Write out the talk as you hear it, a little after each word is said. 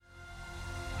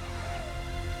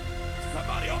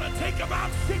about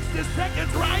 60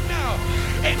 seconds right now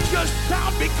and just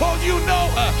shout because you know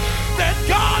that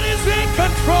God is in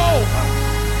control.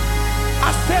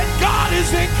 I said God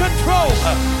is in control.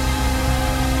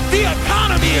 The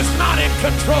economy is not in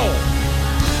control.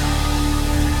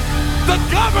 The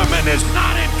government is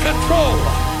not in control.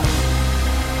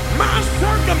 My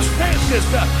circumstances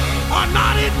are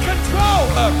not in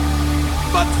control.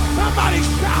 But somebody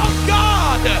shout,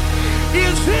 God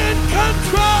is in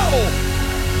control.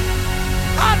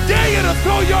 I dare you to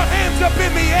throw your hands up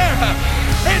in the air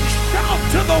and shout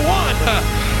to the one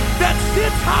that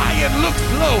sits high and looks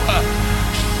low.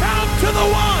 Shout to the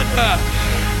one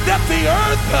that the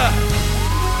earth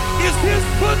is his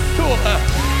footstool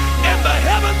and the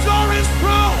heavens are his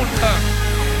throne.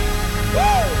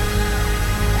 Woo!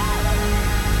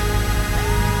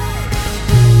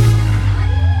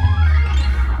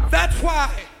 That's why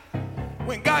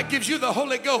when God gives you the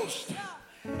Holy Ghost,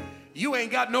 you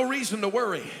ain't got no reason to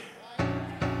worry.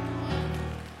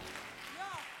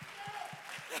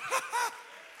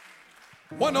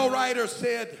 One old writer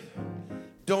said,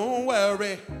 don't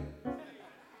worry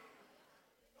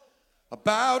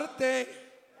about a thing,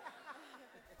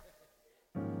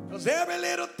 'cause every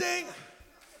little thing.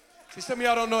 See, some of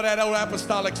y'all don't know that old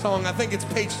apostolic song. I think it's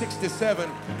page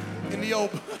 67 in the old.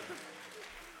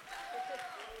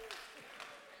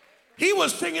 He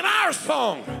was singing our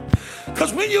song.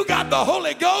 Because when you got the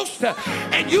Holy Ghost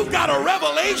and you've got a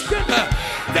revelation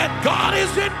that God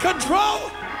is in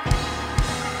control,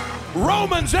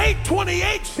 Romans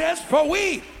 8:28 says, for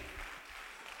we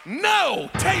know.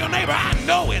 Tell your neighbor, I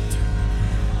know it.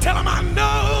 Tell him I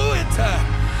know it.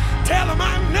 Tell him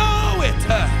I know it.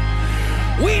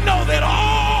 We know that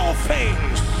all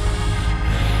things,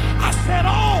 I said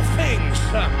all things,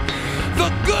 the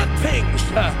good things,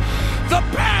 the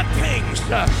bad things,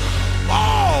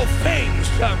 all things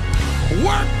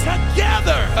work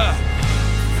together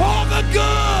for the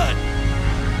good.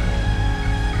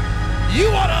 You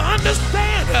ought to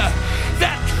understand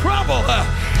that trouble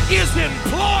is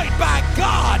employed by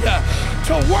God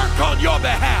to work on your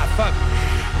behalf.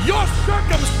 Your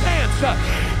circumstance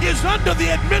is under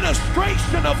the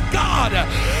administration of God,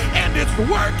 and it's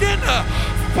working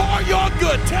for your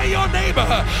good. Tell your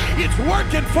neighbor, it's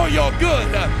working for your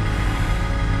good.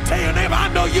 Tell your neighbor, I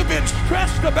know you've been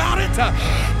stressed about it,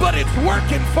 but it's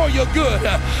working for your good.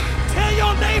 Tell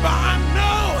your neighbor, I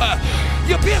know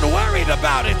you've been worried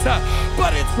about it,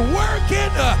 but it's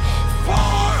working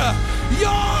for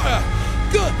your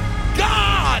good.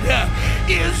 God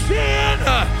is in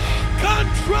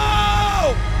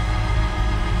control.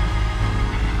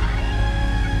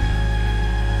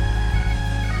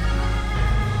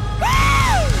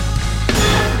 Woo!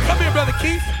 Come here, Brother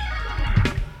Keith.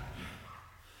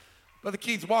 Brother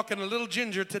Keith's walking a little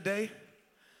ginger today.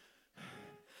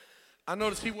 I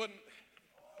noticed he wasn't.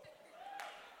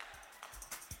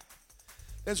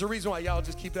 There's a reason why y'all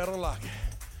just keep that on lock.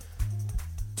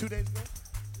 2 days ago?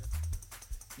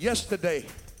 Yesterday,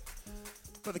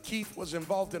 Brother Keith was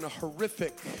involved in a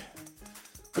horrific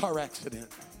car accident.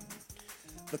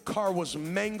 The car was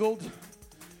mangled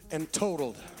and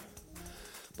totaled.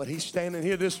 But he's standing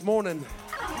here this morning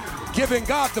giving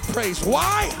God the praise.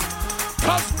 Why?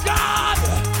 Because God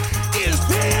is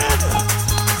in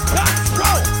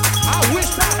control. I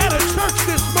wish I had a church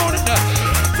this morning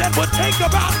that would take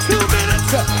about 2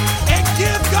 minutes and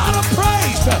give God a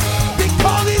praise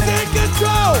because he's in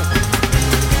control.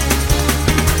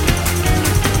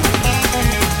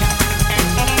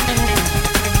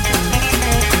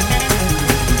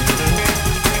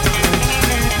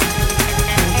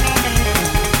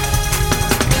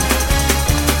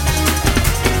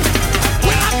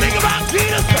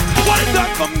 What he's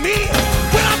done for me.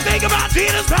 When I think about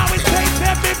Jesus, how he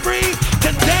set me free,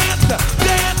 can dance,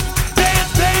 dance,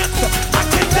 dance, dance. I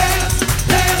can dance,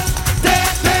 dance,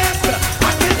 dance, dance.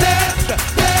 I can dance,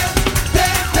 dance,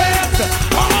 dance, dance.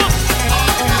 All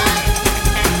night,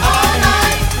 all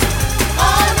night,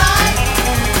 all night,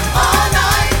 all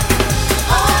night,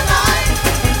 all night,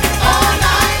 all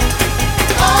night,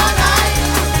 all night,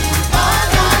 all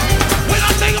night. When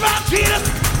I think about Jesus,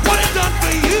 what he's done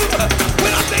for you.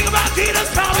 When I think about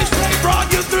Jesus, how he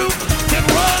brought you through, then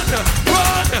run,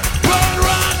 run, run,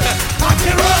 run. I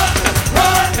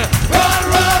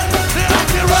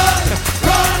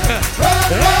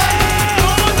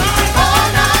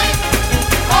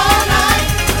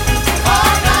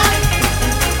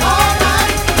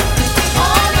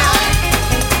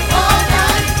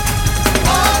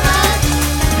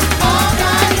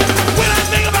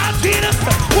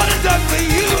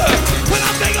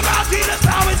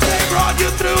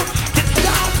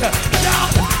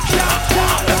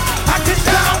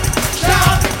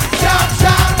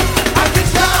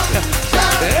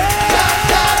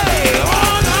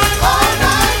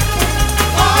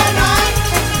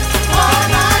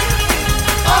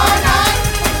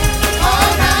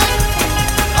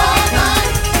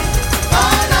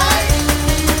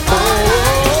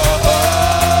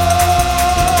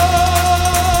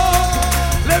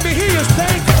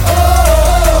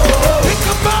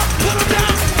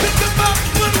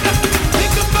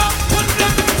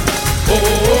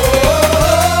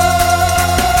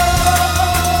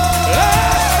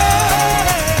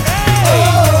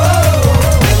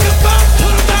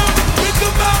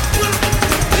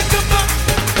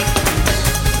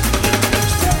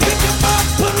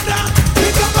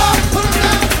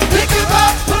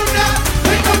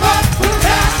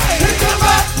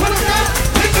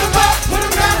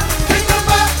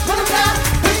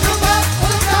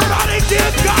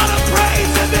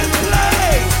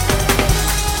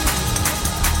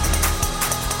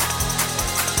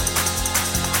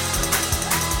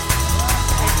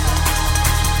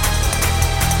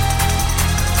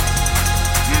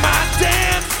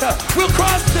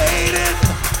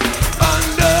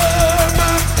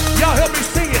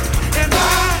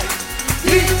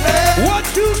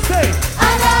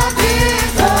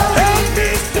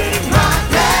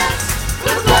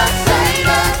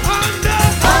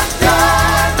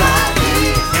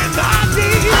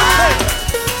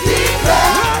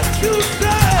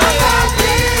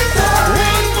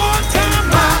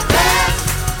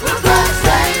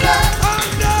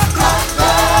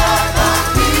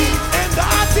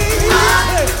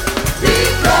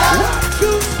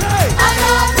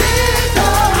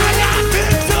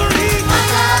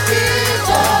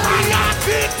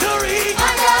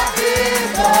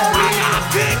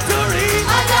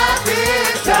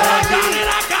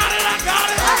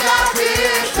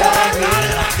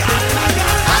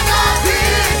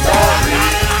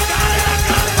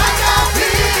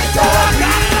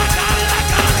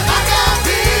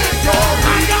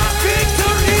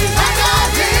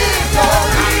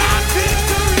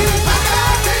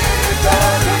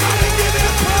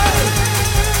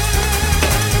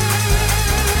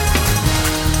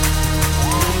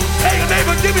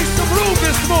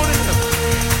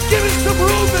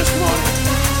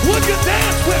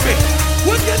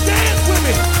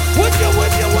Would you?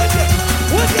 Would you? Would you?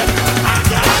 Would you? I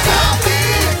got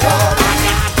victory. I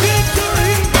got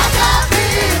victory. I got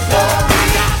victory. I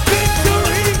got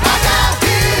victory. I got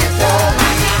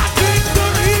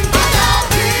victory. I got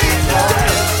victory.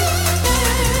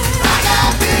 I got victory. I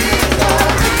got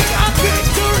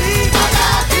victory. I got victory.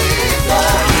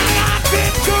 I got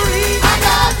victory. I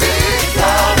got victory.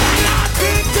 I got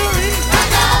victory. I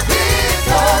got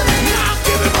victory. Now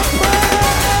give him a praise.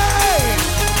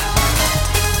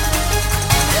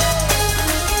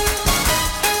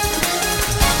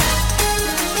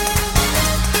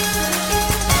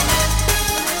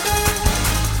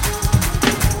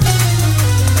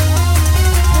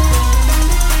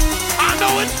 I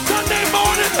know it's Sunday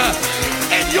morning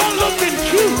and you're looking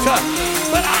cute,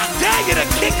 but I dare you to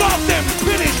kick off them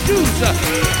pretty shoes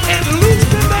and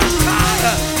loosen that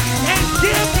tie and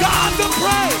give God the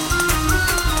praise.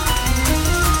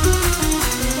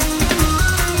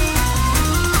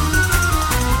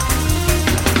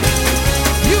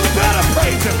 You better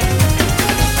praise him.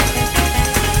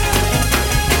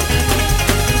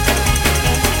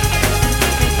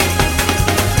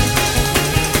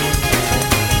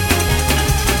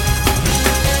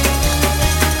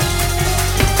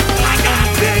 I got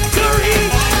victory.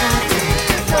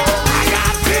 I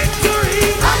got victory.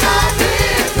 I got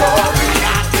victory.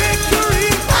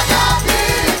 I got victory. I got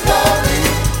victory.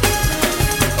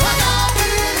 I got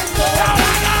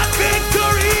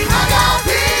victory. I got victory. I got victory. I got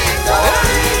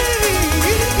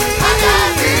victory. I got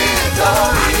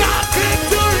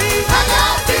victory. I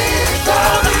got victory.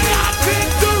 I got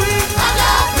victory. I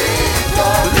got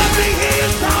victory. Let me hear you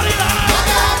shout it out. I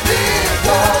got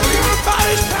victory.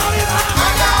 Everybody shout it out. I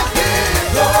got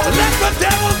victory. Let the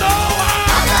devil know. I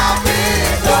got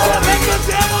victory. Let the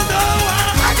devil know. I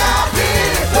got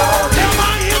victory. Tell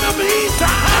my enemies I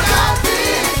got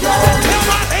victory. Tell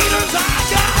my haters I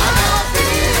got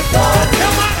victory.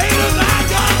 Tell my haters I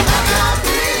got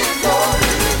victory.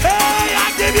 Hey, I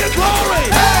give you glory.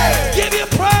 Hey, give you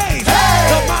praise. Hey,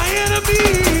 to my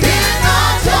enemies.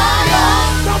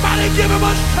 Somebody give him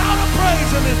a shout of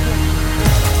praise in this place.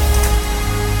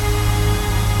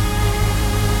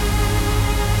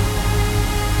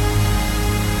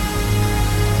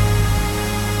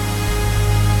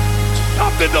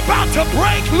 Something's about to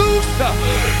break loose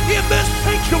in this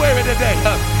sanctuary today.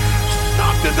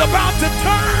 Something's about to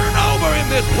turn over in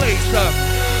this place.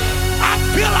 I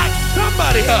feel like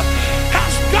somebody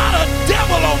has got a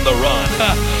devil on the run.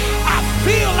 I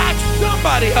feel like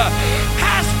somebody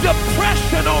has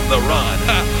depression on the run.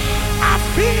 I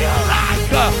feel like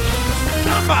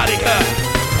somebody's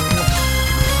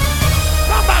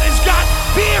got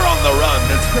fear on the run.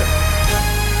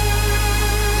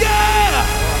 Yeah.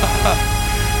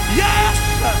 Yes.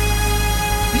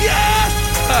 Yes.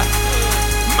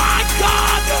 My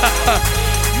God.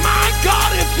 My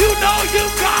God, if you know you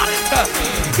got it.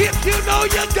 If you know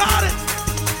you got it.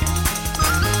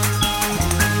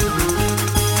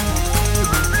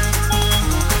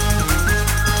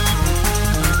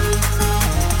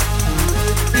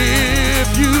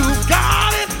 If you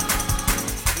got it,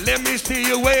 let me see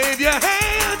you wave your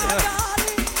hand.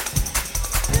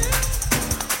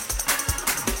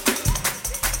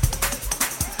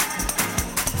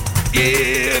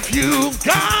 If you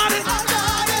got it,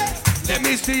 let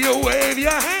me see you wave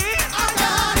your hand.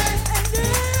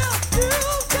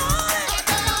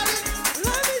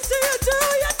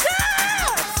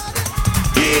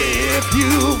 If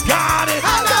you got it,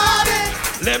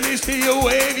 let me see you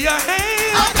wave your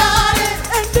hand. I got it.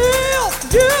 And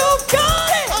if you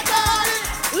got it,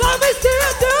 let me see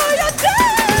you do your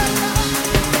dance.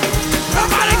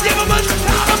 Somebody give him a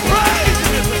shout of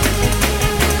praise.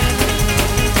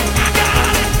 I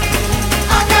got it. I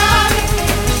got it.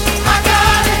 I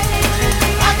got it.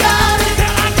 I got it.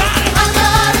 Said I got it. I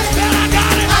got it. Said I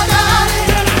got it. I got it.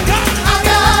 Said I got it. I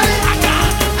got it. I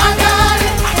got it. I got it.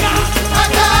 I got it.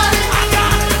 I got it. I got it.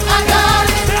 I got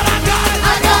it. Said I got it. I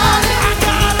got it. I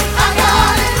got it. I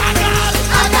got it.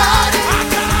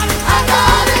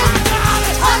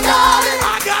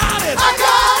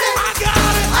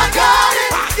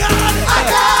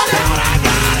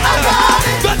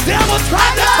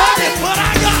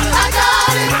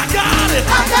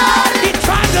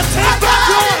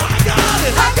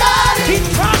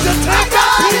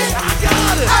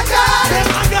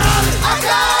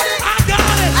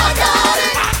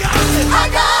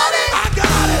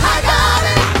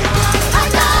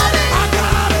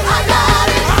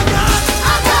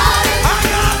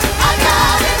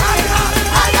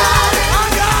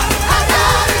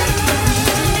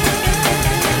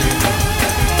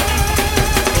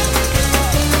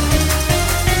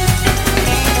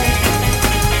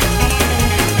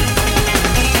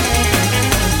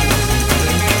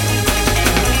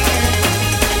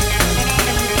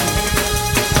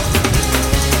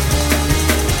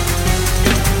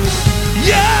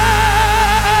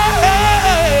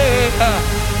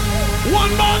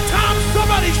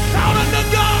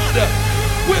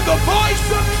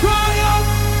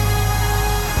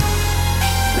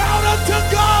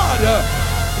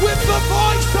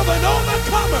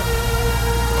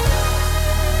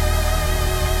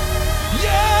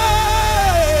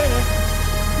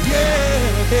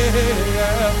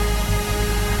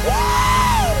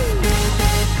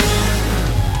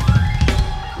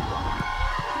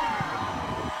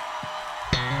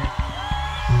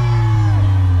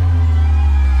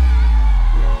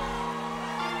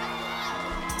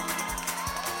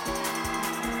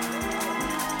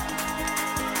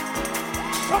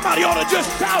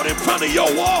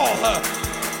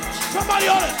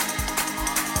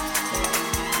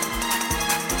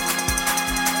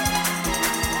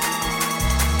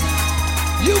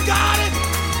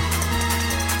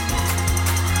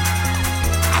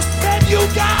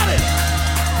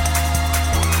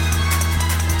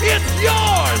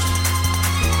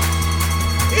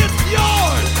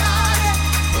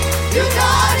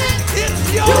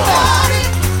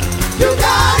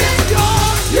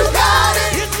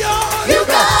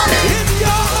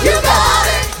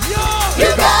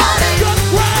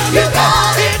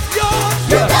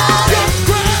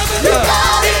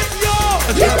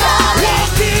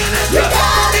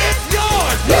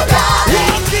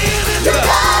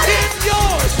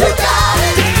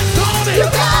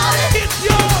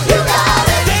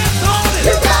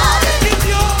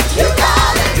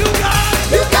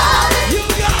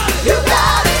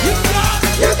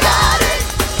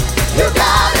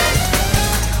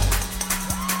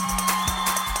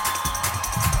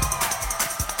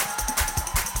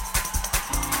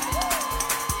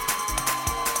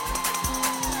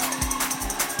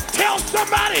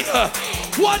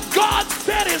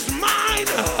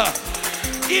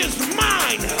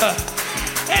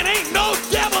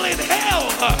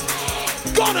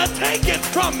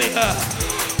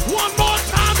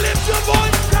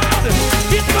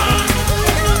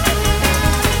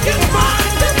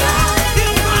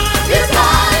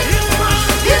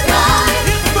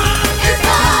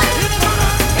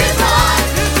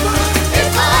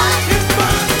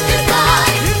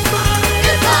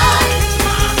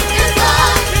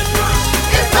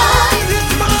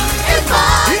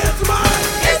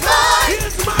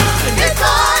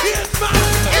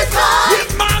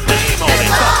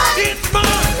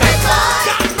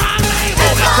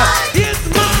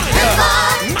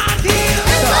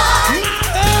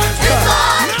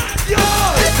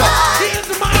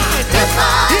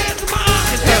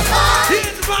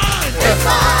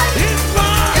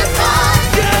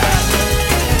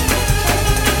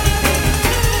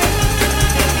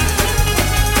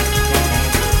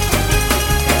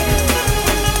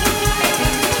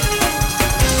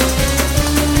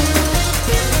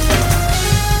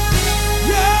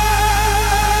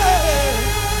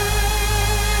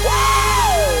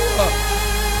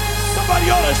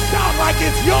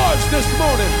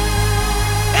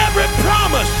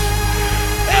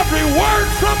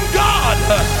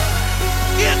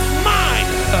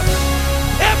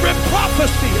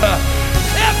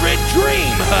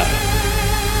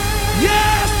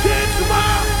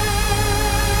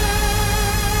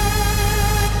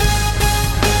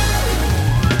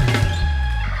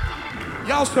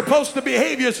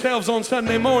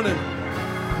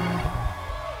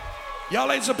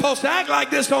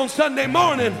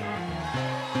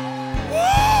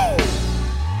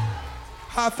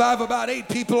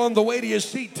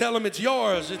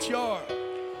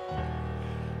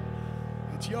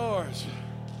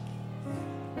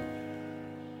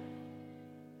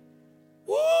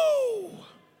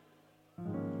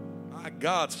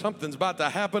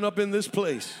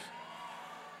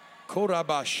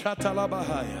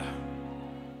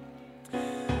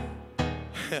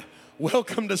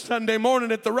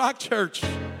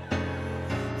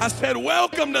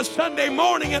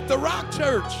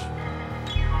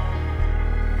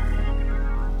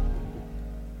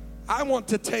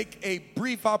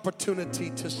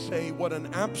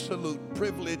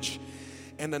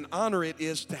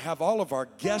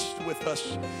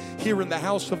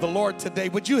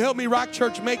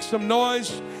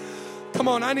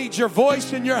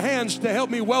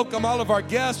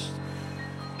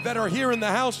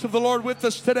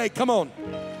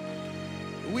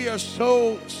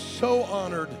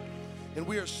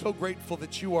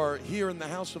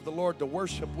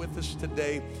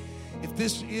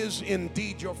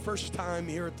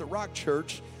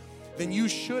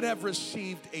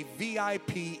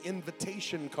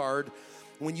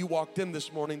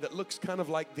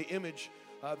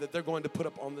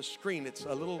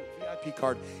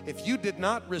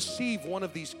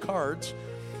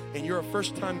 and you're a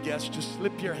first-time guest, just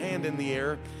slip your hand in the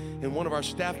air, and one of our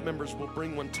staff members will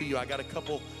bring one to you. I got a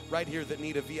couple right here that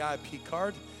need a VIP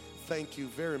card. Thank you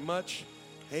very much.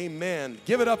 Amen.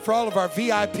 Give it up for all of our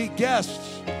VIP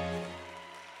guests.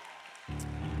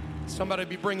 Somebody will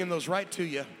be bringing those right to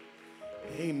you.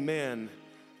 Amen.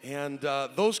 And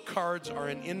those cards are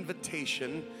an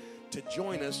invitation to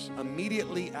join us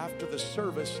immediately after the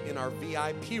service in our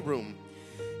VIP room.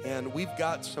 And we've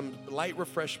got some light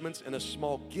refreshments and a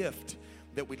small gift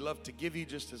that we'd love to give you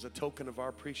just as a token of our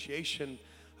appreciation.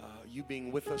 You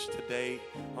being with us today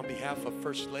on behalf of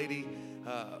First Lady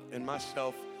and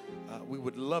myself, we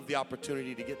would love the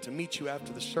opportunity to get to meet you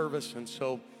after the service. And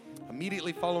so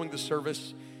immediately following the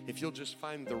service, if you'll just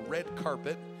find the red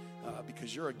carpet,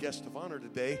 because you're a guest of honor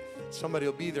today, somebody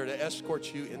will be there to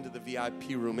escort you into the VIP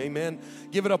room. Amen.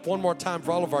 Give it up one more time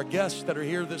for all of our guests that are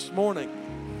here this morning.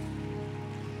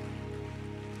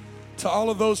 To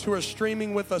all of those who are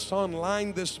streaming with us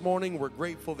online this morning, we're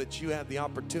grateful that you had the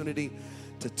opportunity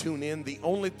to tune in. The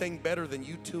only thing better than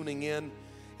you tuning in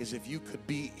is if you could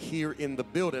be here in the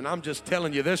building. I'm just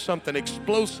telling you, there's something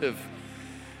explosive.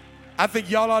 I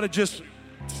think y'all ought to just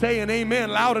say an amen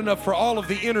loud enough for all of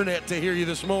the internet to hear you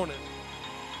this morning.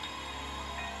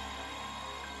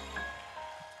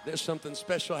 There's something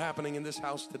special happening in this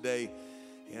house today,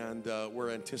 and we're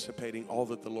anticipating all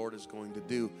that the Lord is going to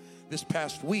do. This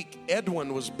past week,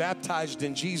 Edwin was baptized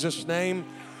in Jesus' name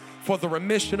for the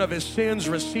remission of his sins,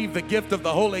 received the gift of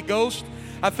the Holy Ghost.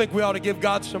 I think we ought to give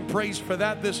God some praise for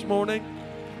that this morning.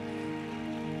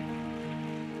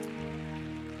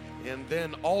 And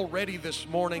then already this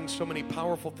morning, so many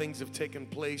powerful things have taken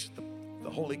place. The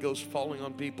Holy Ghost falling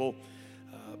on people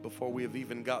before we have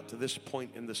even got to this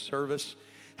point in the service.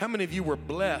 How many of you were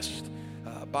blessed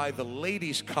by the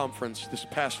ladies' conference this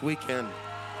past weekend?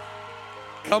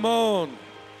 Come on.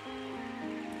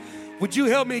 Would you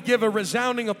help me give a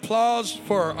resounding applause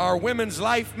for our Women's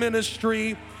Life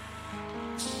Ministry,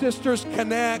 Sisters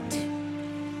Connect,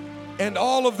 and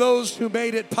all of those who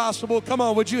made it possible? Come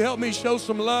on, would you help me show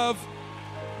some love?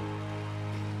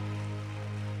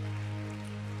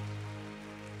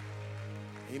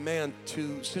 Amen.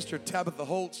 To Sister Tabitha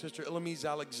Holt, Sister Ilamise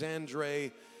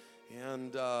Alexandre,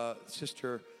 and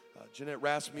Sister Jeanette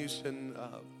Rasmussen,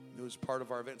 who was part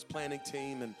of our events planning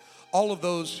team, and all of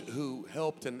those who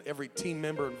helped, and every team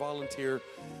member and volunteer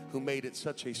who made it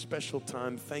such a special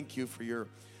time. Thank you for your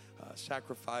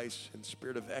sacrifice and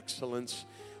spirit of excellence.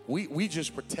 We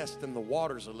just were testing the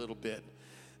waters a little bit,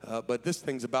 but this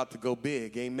thing's about to go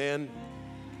big. Amen.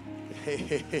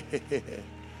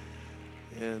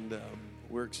 And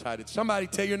we're excited. Somebody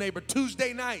tell your neighbor,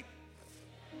 Tuesday night.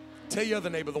 Tell your other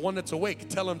neighbor, the one that's awake,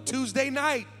 tell him Tuesday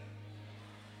night.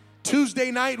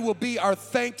 Tuesday night will be our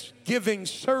Thanksgiving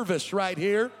service right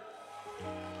here.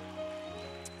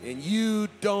 And you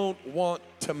don't want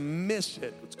to miss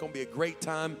it. It's going to be a great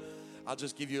time. I'll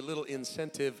just give you a little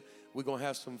incentive. We're going to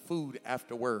have some food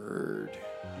afterward.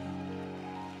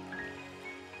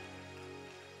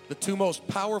 The two most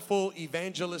powerful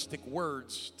evangelistic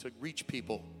words to reach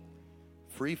people: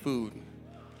 free food.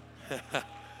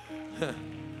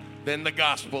 Then the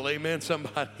gospel. Amen,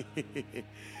 somebody.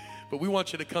 But we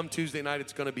want you to come Tuesday night.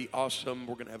 It's going to be awesome.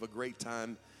 We're going to have a great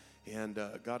time. And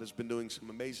God has been doing some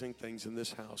amazing things in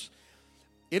this house.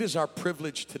 It is our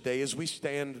privilege today as we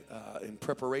stand in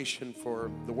preparation for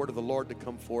the word of the Lord to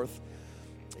come forth.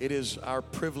 It is our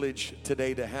privilege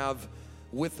today to have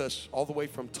with us, all the way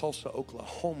from Tulsa,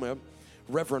 Oklahoma,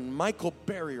 Reverend Mikhael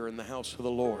Berrier in the house of the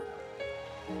Lord.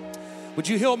 Would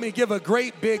you help me give a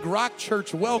great big Rock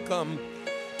Church welcome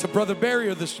to Brother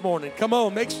Berrier this morning? Come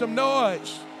on, make some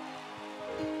noise.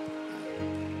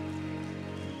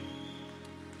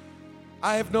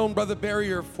 I have known Brother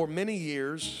Berrier for many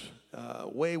years,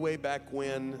 way back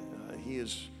when. He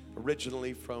is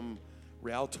originally from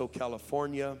Rialto,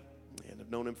 California, and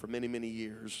I've known him for many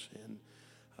years. And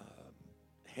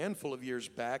a handful of years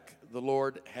back, the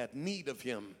Lord had need of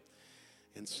him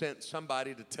and sent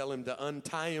somebody to tell him to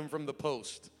untie him from the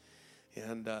post.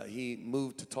 And he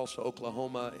moved to Tulsa,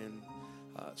 Oklahoma, and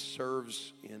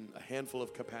serves in a handful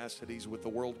of capacities with the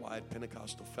Worldwide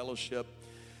Pentecostal Fellowship,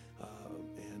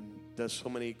 and does so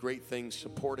many great things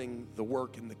supporting the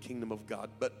work in the kingdom of God.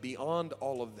 But beyond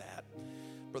all of that,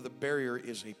 Brother Berrier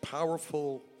is a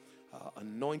powerful,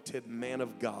 anointed man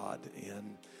of God,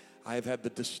 and I have had the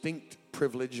distinct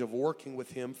privilege of working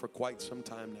with him for quite some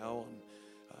time now on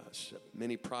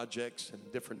many projects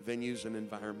and different venues and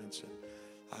environments. And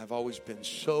I've always been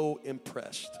so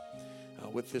impressed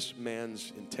with this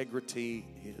man's integrity,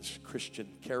 his Christian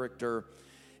character,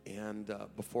 and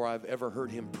before I've ever heard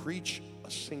him preach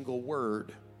a single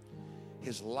word,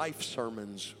 his life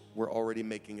sermons we're already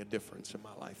making a difference in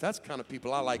my life. That's the kind of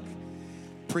people I like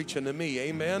preaching to me.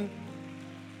 Amen.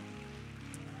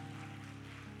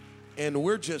 And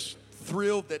we're just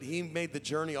thrilled that he made the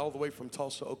journey all the way from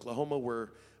Tulsa, Oklahoma. We're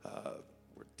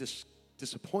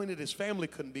disappointed his family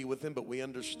couldn't be with him, but we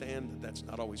understand that that's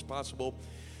not always possible.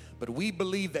 But we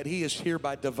believe that he is here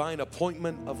by divine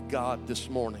appointment of God this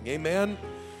morning. Amen.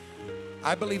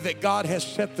 I believe that God has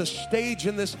set the stage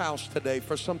in this house today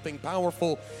for something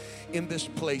powerful in this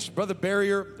place. Brother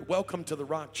Berrier, welcome to the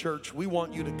Rock Church. We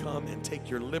want you to come and take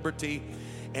your liberty.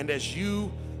 And as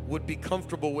you would be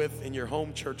comfortable with in your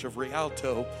home church of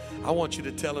Rialto, I want you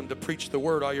to tell him to preach the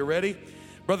word. Are you ready?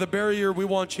 Brother Berrier, we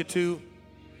want you to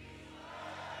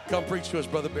come preach to us.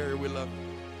 Brother Berrier, we love you.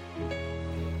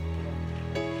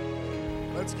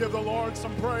 Let's give the Lord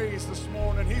some praise this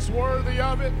morning. He's worthy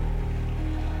of it.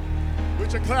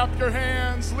 Would you clap your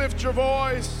hands, lift your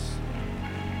voice,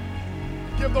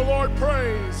 give the Lord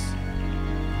praise.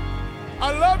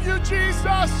 I love you,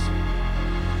 Jesus.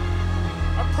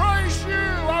 I praise you.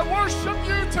 I worship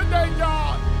you today,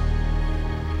 God.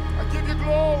 I give you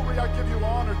glory. I give you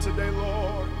honor today,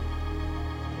 Lord.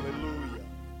 Hallelujah.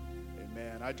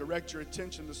 Amen. I direct your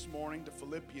attention this morning to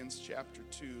Philippians chapter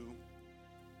 2,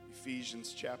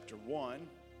 Ephesians chapter 1.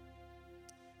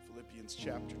 Philippians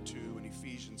chapter 2 and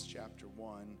Ephesians chapter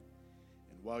 1. And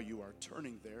while you are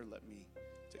turning there, let me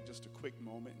take just a quick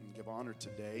moment and give honor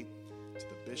today to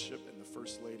the bishop and the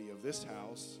first lady of this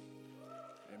house.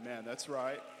 Amen. That's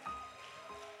right.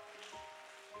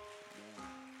 Amen.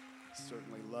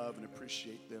 Certainly love and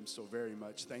appreciate them so very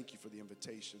much. Thank you for the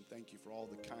invitation. Thank you for all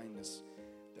the kindness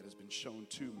that has been shown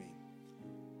to me.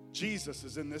 Jesus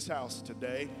is in this house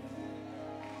today.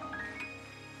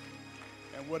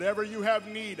 And whatever you have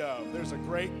need of, there's a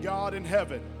great God in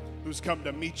heaven who's come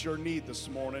to meet your need this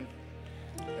morning.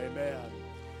 Amen.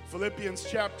 Philippians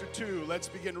chapter 2. Let's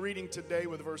begin reading today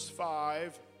with verse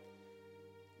 5.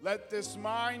 Let this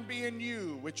mind be in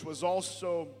you, which was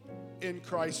also in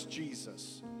Christ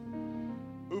Jesus,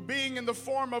 who being in the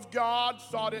form of God,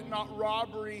 thought it not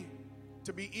robbery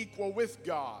to be equal with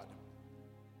God,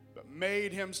 but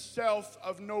made himself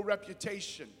of no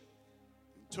reputation,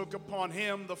 and took upon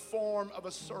him the form of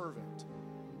a servant,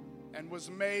 and was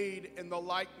made in the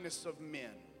likeness of men.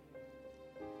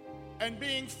 And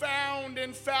being found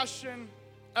in fashion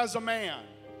as a man,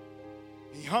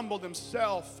 he humbled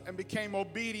himself and became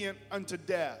obedient unto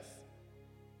death,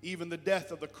 even the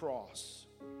death of the cross.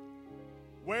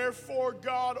 Wherefore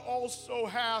God also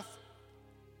hath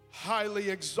highly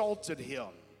exalted him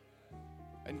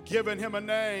and given him a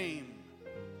name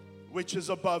which is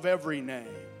above every name,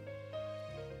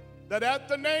 that at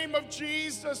the name of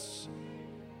Jesus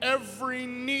every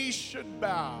knee should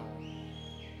bow,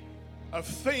 of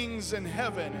things in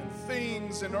heaven and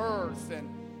things in earth and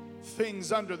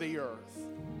things under the earth,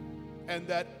 and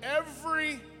that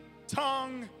every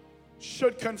tongue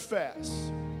should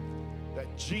confess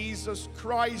that Jesus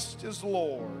Christ is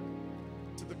Lord,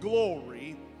 to the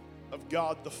glory of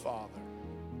God the Father.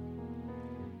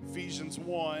 Ephesians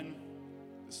 1,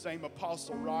 the same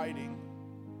apostle writing,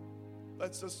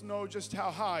 lets us know just how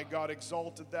high God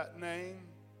exalted that name.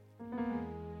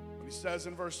 When he says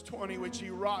in verse 20, which he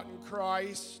wrought in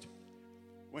Christ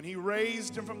when he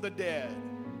raised him from the dead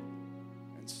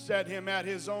and set him at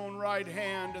his own right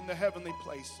hand in the heavenly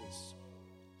places,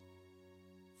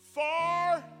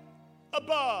 far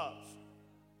above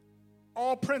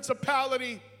all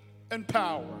principality and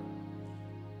power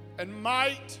and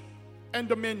might and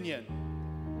dominion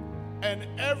and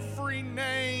every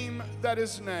name that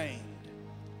is named,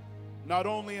 not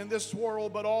only in this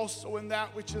world but also in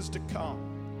that which is to come.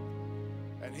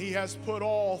 And he has put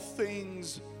all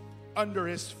things under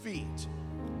his feet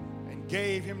and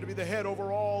gave him to be the head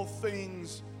over all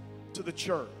things to the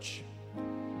church,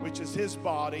 which is his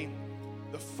body,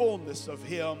 the fullness of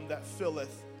him that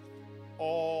filleth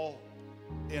all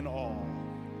in all.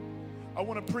 I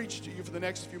want to preach to you for the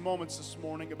next few moments this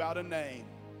morning about a name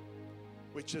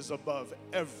which is above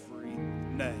every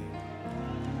name.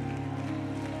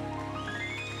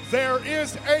 There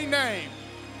is a name.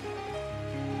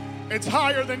 It's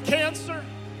higher than cancer.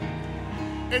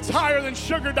 It's higher than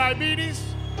sugar diabetes.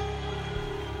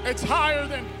 It's higher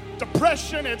than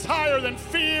depression. It's higher than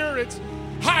fear. It's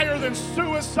higher than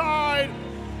suicide.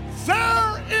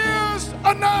 There is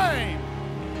a name.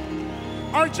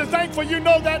 Aren't you thankful you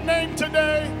know that name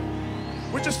today?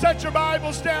 Would you set your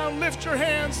Bibles down, lift your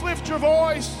hands, lift your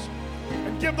voice,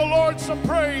 and give the Lord some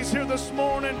praise here this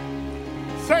morning.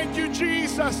 Thank you,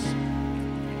 Jesus.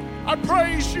 I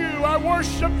praise you. I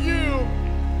worship you.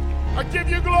 I give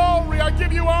you glory. I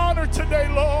give you honor today,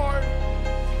 Lord.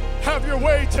 Have your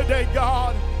way today,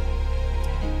 God.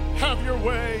 Have your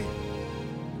way.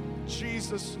 In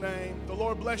Jesus' name. The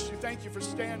Lord bless you. Thank you for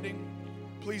standing.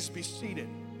 Please be seated.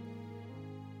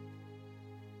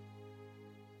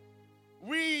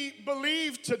 We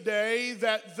believe today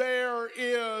that there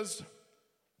is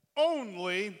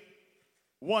only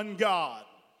one God.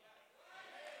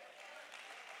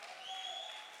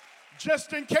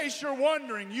 Just in case you're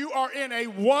wondering, you are in a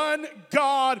one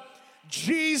God,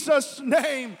 Jesus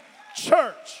name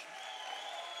church.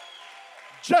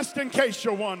 Just in case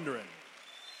you're wondering.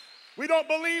 We don't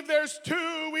believe there's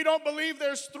two. We don't believe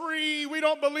there's three. We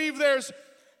don't believe there's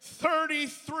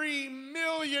 33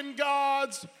 million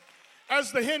gods,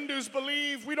 as the Hindus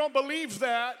believe. We don't believe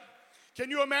that.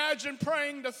 Can you imagine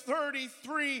praying to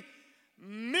 33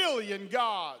 million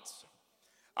gods?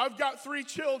 I've got 3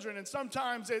 children, and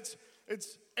sometimes it's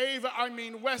Ava,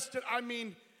 Weston,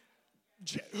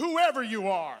 whoever you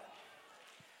are.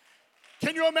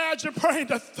 Can you imagine praying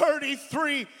to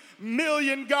 33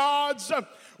 million gods?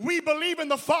 We believe in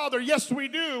the Father. Yes, we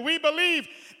do. We believe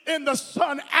in the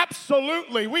Son.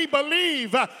 Absolutely. We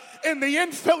believe in the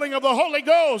infilling of the Holy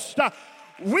Ghost.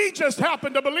 We just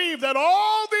happen to believe that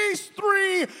all these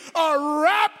 3 are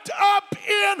wrapped up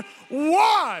in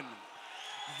one.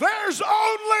 There's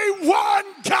only one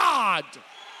God.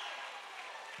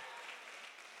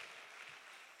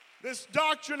 This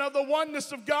doctrine of the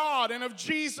oneness of God and of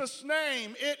Jesus'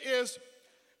 name, it is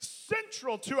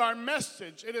central to our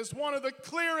message. It is one of the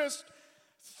clearest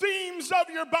themes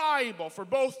of your Bible, for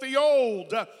both the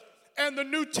Old and the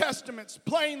New Testaments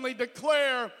plainly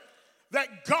declare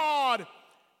that God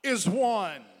is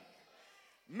one.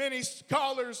 Many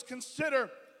scholars consider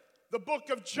the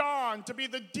book of John to be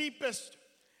the deepest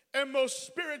and most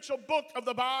spiritual book of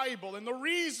the Bible. And the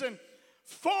reason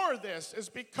for this is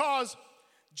because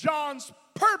John's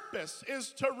purpose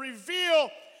is to reveal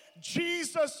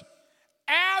Jesus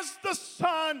as the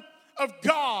Son of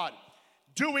God.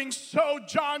 Doing so,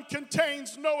 John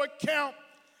contains no account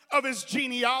of his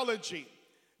genealogy.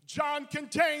 John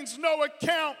contains no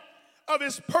account of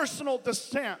his personal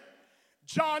descent.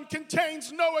 John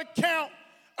contains no account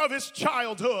of his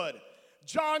childhood.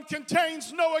 John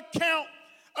contains no account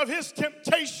of his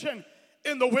temptation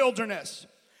in the wilderness.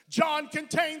 John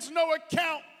contains no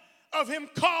account of him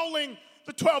calling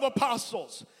the 12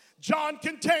 apostles. John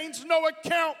contains no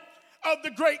account of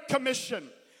the Great Commission.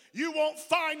 You won't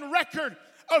find record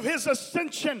of his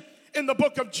ascension in the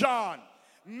book of John.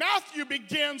 Matthew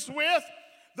begins with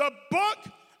the book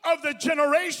of the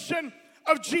generation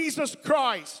of Jesus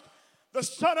Christ, the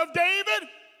son of David,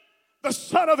 the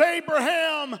son of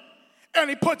Abraham, and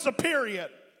he puts a period.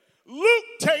 Luke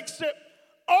takes it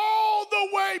all the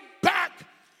way back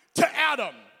to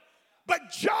Adam.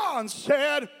 But John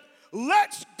said,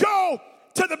 let's go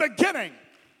to the beginning.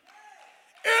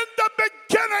 In the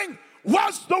beginning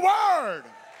was the Word,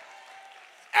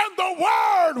 and the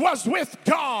Word was with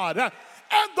God,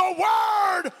 and the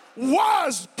Word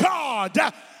was God.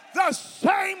 The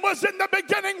same was in the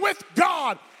beginning with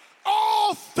God.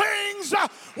 All things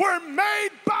were made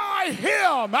by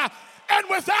Him, and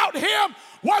without Him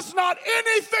was not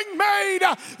anything made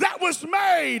that was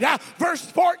made. Verse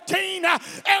 14,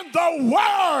 and the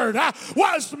Word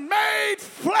was made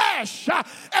flesh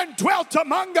and dwelt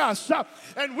among us,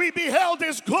 and we beheld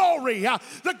His glory.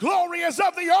 The glory is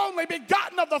of the only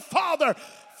begotten of the Father,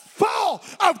 full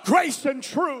of grace and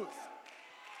truth.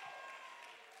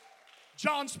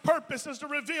 John's purpose is to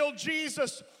reveal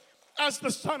Jesus as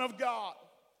the Son of God.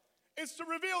 It's to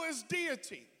reveal His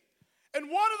deity. And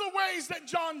one of the ways that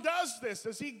John does this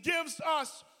is he gives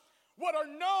us what are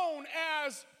known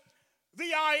as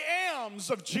the I ams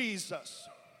of Jesus.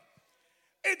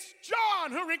 It's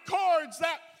John who records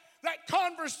that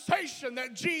conversation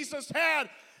that Jesus had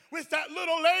with that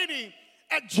little lady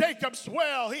at Jacob's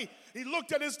well. He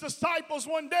looked at his disciples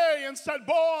one day and said,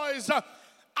 boys,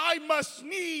 I must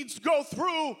needs go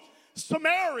through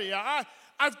Samaria.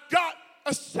 I've got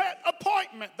a set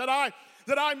appointment that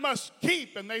I must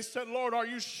keep. And they said, Lord, are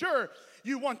you sure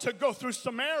you want to go through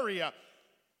Samaria?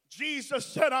 Jesus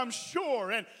said, I'm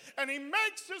sure. And he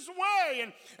makes his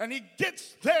way and he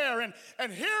gets there. And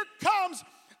here comes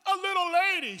a little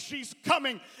lady. She's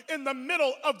coming in the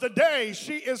middle of the day.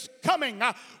 She is coming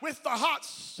with the hot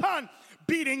sun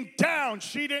beating down.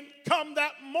 She didn't come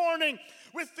that morning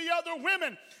with the other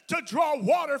women to draw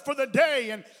water for the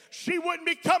day, and she wouldn't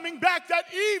be coming back that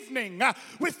evening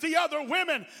with the other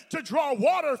women to draw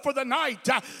water for the night,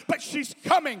 but she's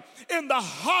coming in the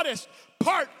hottest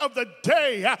part of the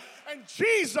day. And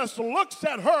Jesus looks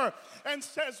at her and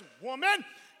says, woman,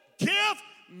 give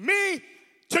me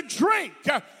to drink.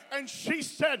 And she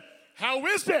said, how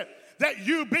is it that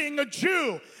you being a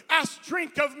Jew ask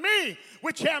drink of me,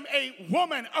 which am a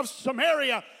woman of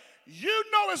Samaria? You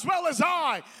know as well as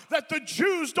I that the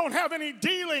Jews don't have any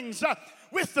dealings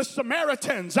with the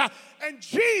Samaritans. And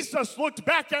Jesus looked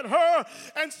back at her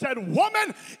and said,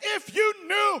 woman, if you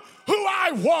knew who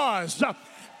I was,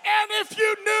 and if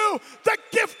you knew the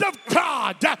gift of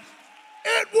God,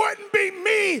 it wouldn't be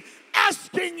me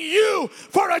asking you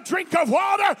for a drink of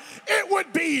water. It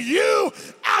would be you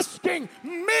asking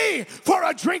me for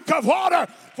a drink of water.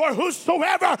 For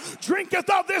whosoever drinketh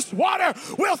of this water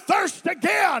will thirst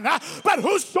again. But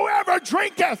whosoever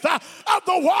drinketh of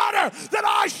the water that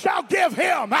I shall give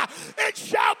him, it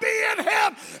shall be in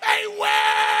him a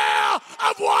well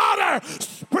of water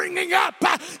springing up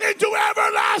into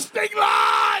everlasting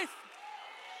life.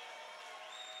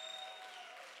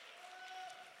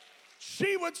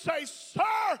 She would say,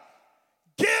 sir,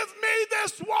 give me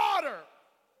this water.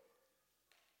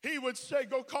 He would say,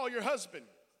 go call your husband.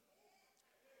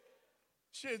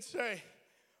 She'd say,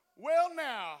 well,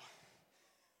 now,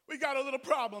 we got a little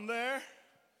problem there.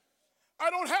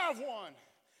 I don't have one.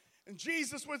 And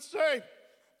Jesus would say,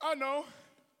 I know.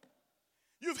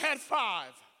 You've had 5.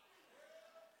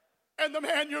 And the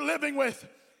man you're living with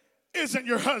isn't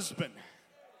your husband.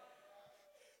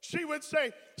 She would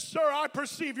say, sir, I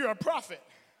perceive you're a prophet.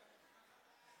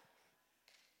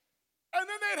 And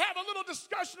then they'd have a little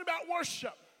discussion about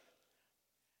worship.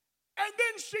 And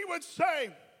then she would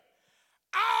say,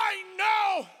 I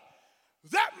know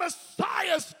that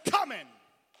Messiah's coming,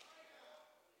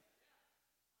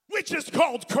 which is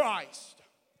called Christ.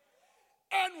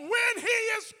 And when he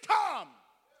is come,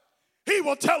 he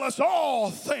will tell us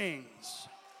all things.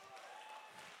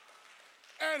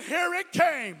 And here it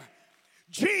came.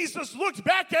 Jesus looked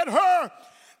back at her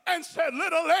and said,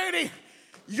 little lady,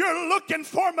 you're looking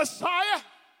for Messiah?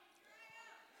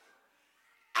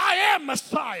 I am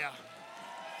Messiah.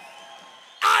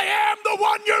 I am the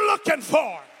one you're looking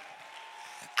for.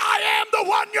 I am the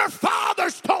one your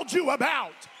fathers told you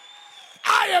about.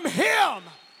 I am him.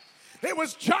 It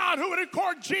was John who would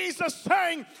record Jesus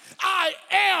saying, I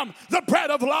am the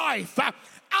bread of life.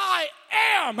 I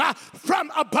am from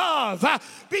above.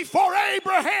 Before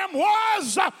Abraham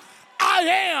was, I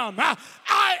am.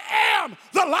 I am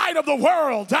the light of the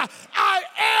world. I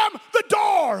am the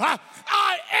door.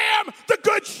 I am the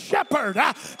good shepherd.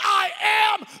 I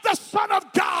am the Son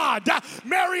of God.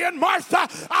 Mary and Martha,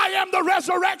 I am the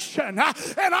resurrection and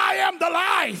I am the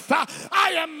life.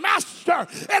 I am Master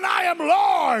and I am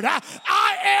Lord.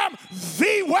 I am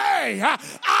the way.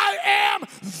 I am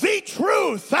the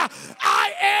truth.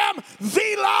 I am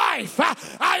the life.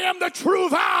 I am the true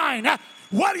vine.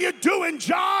 What are you doing,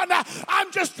 John?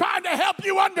 I'm just trying to help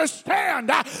you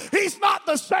understand. He's not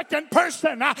the second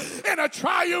person in a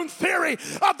triune theory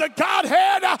of the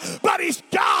Godhead, but he's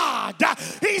God.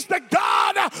 He's the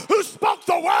God who spoke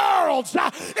the worlds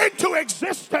into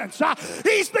existence.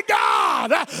 He's the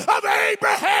God of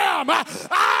Abraham,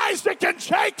 Isaac, and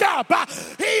Jacob.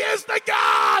 He is the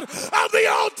God of the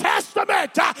Old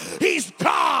Testament. He's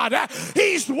God.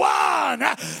 He's one.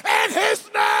 And his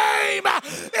name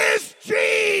is Jesus.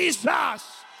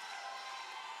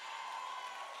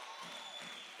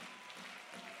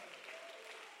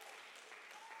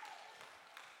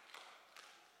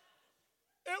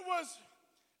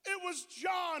 It was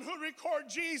John who recorded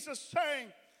Jesus saying,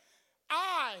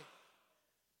 I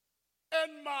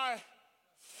and my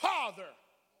Father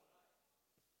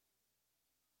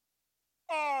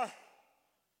are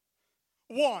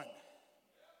one.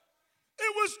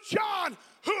 It was John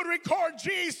who would record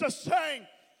Jesus saying,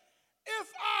 if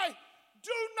I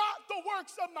do not the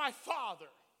works of my Father,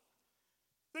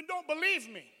 then don't believe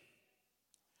me,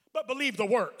 but believe the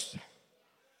works,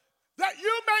 that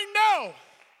you may know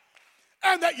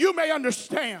and that you may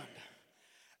understand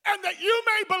and that you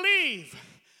may believe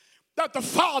that the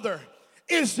Father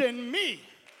is in me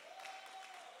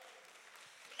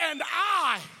and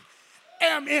I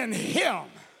am in him.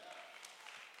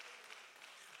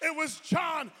 It was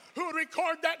John who would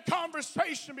record that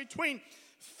conversation between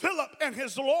Philip and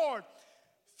his Lord.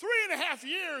 3.5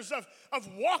 years of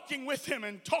walking with him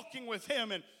and talking with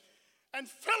him. And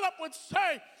Philip would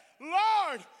say,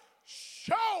 Lord,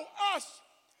 show us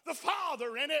the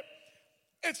Father, and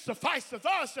it sufficeth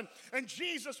us. And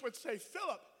Jesus would say,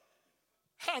 Philip,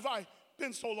 have I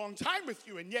been so long time with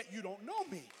you, and yet you don't know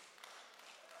me?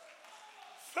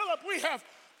 Philip,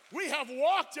 we have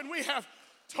walked and we have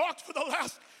talked for the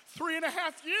last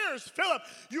 3.5 years. Philip,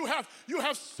 you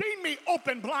have seen me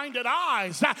open blinded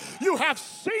eyes. You have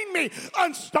seen me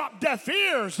unstop deaf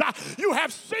ears. You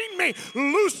have seen me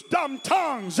loose dumb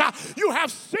tongues. You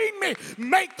have seen me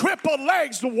make crippled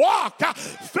legs walk.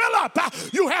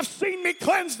 Philip, you have seen me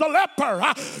cleanse the leper.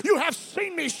 You have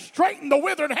seen me straighten the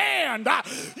withered hand.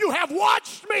 You have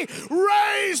watched me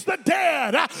raise the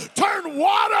dead, turn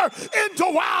water into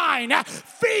wine,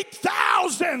 feed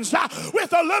thousands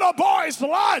with a little boy's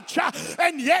lunch.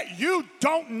 And yet you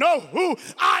don't know who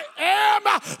I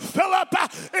am. Philip,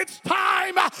 it's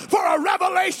time for a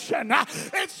revelation.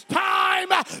 It's time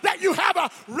that you have a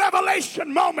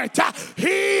revelation moment.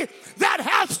 He that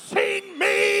hath seen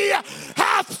me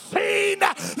hath seen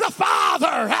the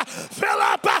Father.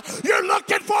 Philip, you're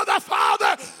looking for the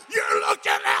Father. You're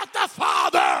looking at the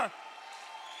Father.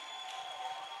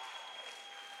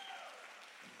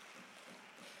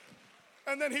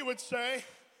 And then he would say,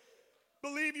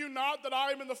 believe you not that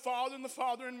I am in the Father and the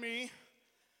Father in me?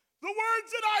 The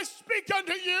words that I speak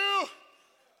unto you,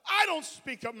 I don't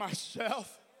speak of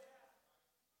myself,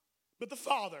 but the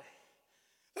Father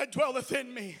that dwelleth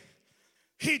in me,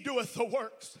 he doeth the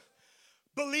works.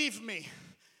 Believe me,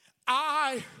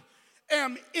 I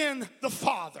am in the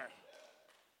Father,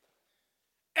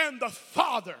 and the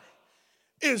Father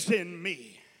is in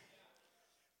me.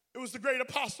 It was the great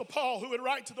apostle Paul who would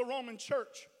write to the Roman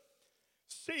church,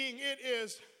 seeing it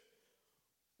is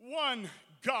one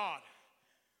God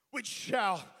which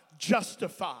shall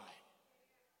justify.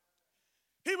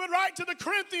 He would write to the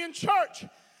Corinthian church,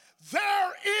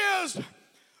 there is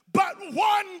but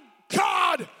one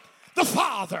God, the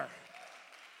Father.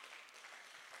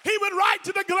 He would write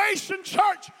to the Galatian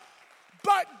church,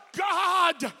 but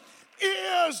God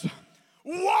is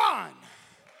one.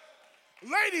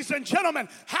 Ladies and gentlemen,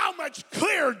 how much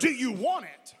clearer do you want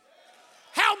it?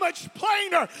 How much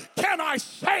plainer can I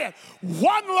say it?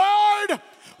 One Lord,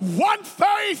 one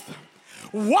faith,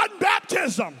 one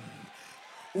baptism,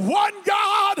 one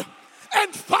God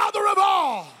and Father of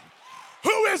all,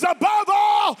 who is above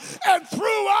all and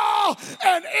through all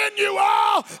and in you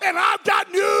all. And I've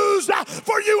got news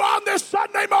for you on this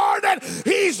Sunday morning.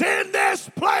 He's in this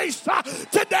place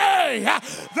today.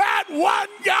 That one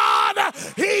God,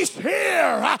 he's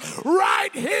here,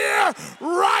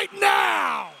 right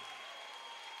now.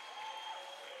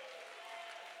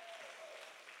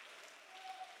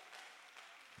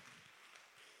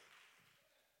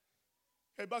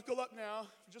 Okay, buckle up now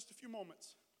for just a few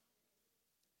moments.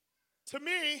 To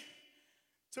me,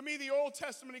 the Old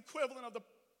Testament equivalent of the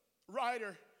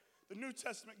writer, the New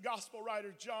Testament gospel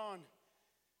writer John,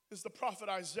 is the prophet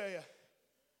Isaiah.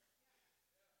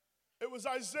 It was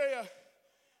Isaiah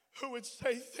who would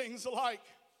say things like,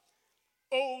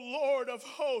 O Lord of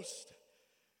hosts,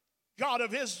 God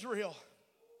of Israel,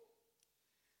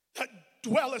 that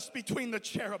dwellest between the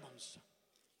cherubims.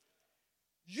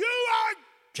 You are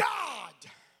God,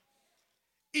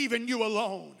 even you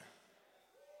alone.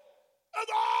 Of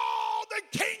all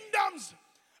the kingdoms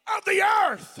of the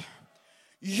earth,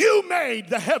 you made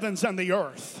the heavens and the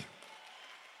earth.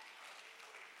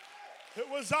 It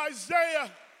was Isaiah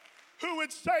who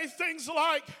would say things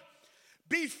like,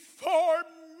 before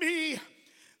me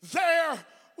there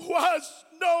was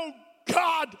no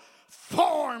God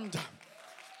formed,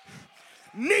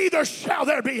 neither shall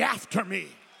there be after me.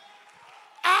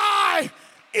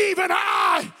 Even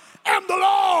I am the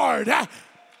Lord,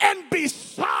 and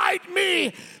beside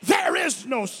me there is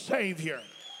no Savior.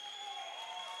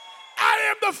 I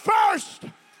am the first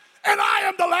and I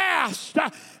am the last,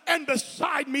 and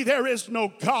beside me there is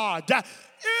no God.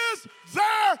 Is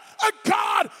there a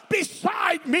God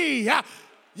beside me?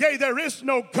 Yea, there is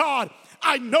no God,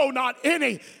 I know not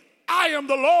any. I am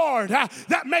the Lord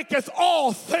that maketh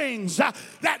all things,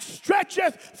 that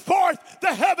stretcheth forth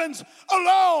the heavens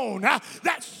alone,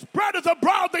 that spreadeth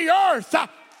abroad the earth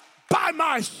by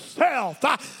myself.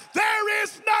 There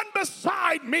is none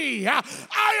beside me. I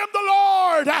am the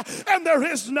Lord, and there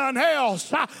is none else.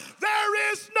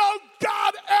 There is no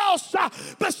God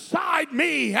else beside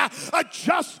me, a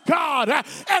just God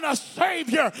and a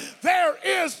Savior. There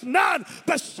is none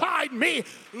beside me.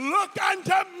 Look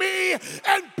unto me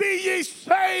and be ye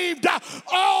saved,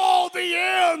 all the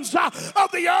ends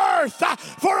of the earth,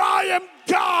 for I am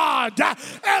God,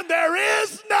 and there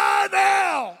is none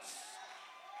else.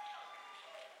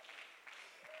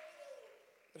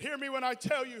 But hear me when I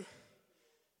tell you,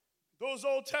 those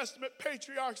Old Testament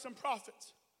patriarchs and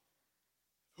prophets,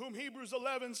 whom Hebrews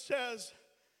 11 says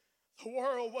the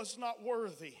world was not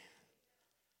worthy.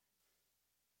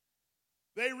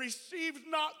 They received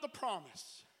not the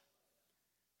promise.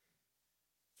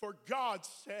 For God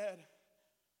said,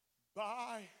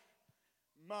 by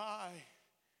my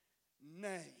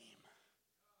name,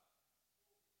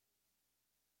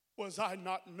 was I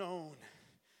not known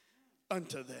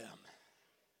unto them.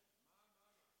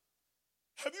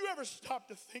 Have you ever stopped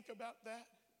to think about that?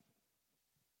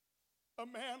 A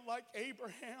man like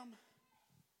Abraham,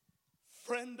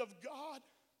 friend of God.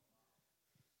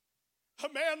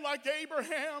 A man like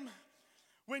Abraham,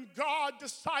 when God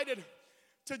decided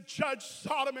to judge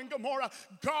Sodom and Gomorrah,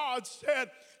 God said,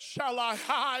 shall I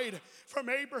hide from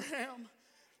Abraham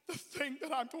the thing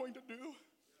that I'm going to do?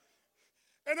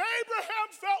 And Abraham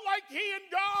felt like he and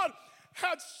God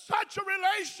had such a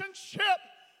relationship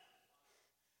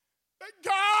that,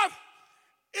 God,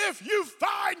 if you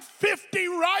find 50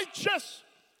 righteous,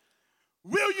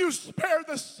 will you spare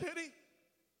the city?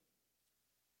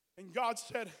 And God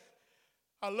said,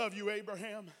 I love you,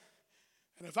 Abraham,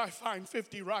 and if I find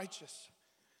 50 righteous,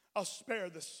 I'll spare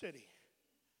the city.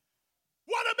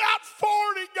 What about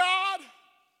 40, God?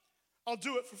 I'll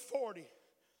do it for 40.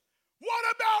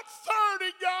 What about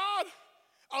 30, God?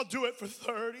 I'll do it for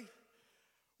 30.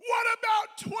 What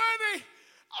about 20?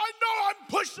 I know I'm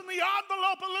pushing the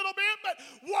envelope a little bit, but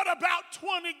what about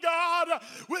 20, God?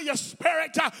 Will you spare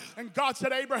it? And God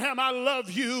said, Abraham, I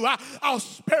love you. I'll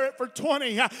spare it for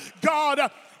 20.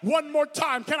 God, one more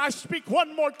time. Can I speak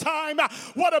one more time?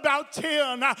 What about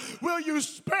 10? Will you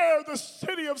spare the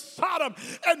city of Sodom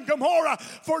and Gomorrah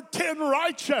for 10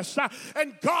 righteous?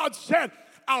 And God said,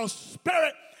 I'll spare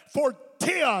it for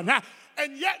 10.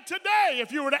 And yet today,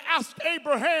 if you were to ask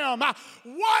Abraham,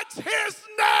 what's his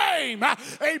name?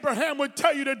 Abraham would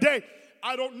tell you today,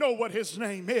 I don't know what his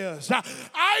name is.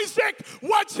 Isaac,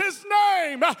 what's his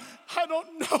name? I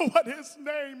don't know what his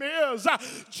name is.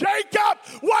 Jacob,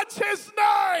 what's his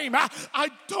name? I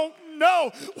don't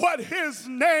know what his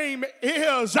name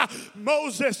is.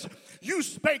 Moses, you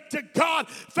spake to God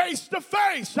face to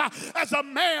face as a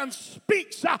man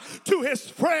speaks to his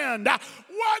friend.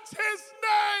 What's his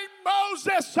name,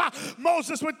 Moses?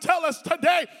 Moses would tell us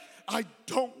today, I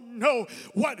don't know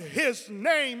what his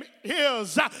name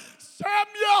is.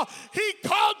 Samuel, he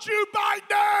called you by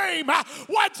name.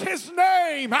 What's his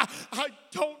name? I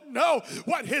don't know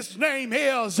what his name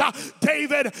is.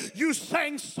 David, you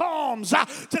sang psalms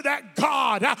to that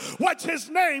God. What's his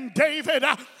name, David?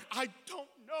 I don't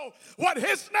know what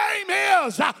his name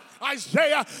is.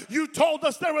 Isaiah, you told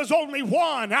us there was only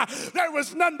one. There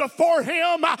was none before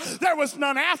him. There was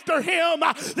none after him.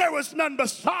 There was none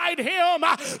beside him.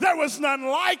 There was none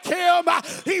like him.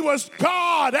 He was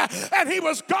God, and he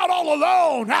was God all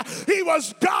alone. He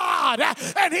was God,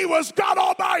 and he was God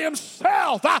all by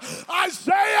himself.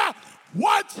 Isaiah,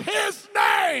 what's his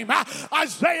name?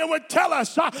 Isaiah would tell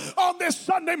us on this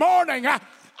Sunday morning,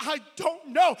 I don't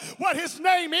know what his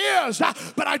name is,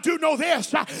 but I do know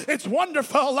this. It's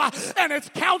wonderful, and it's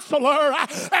Counselor,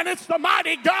 and it's the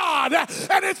mighty God,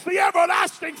 and it's the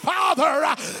everlasting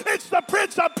Father. It's the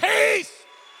Prince of Peace.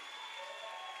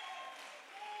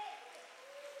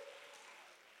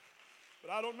 But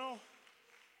I don't know.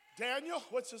 Daniel,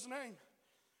 what's his name?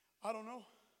 I don't know.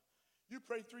 You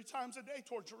pray 3 times a day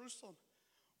toward Jerusalem.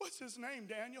 What's his name,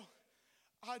 Daniel?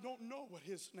 I don't know what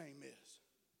his name is.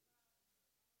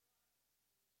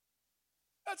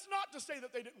 That's not to say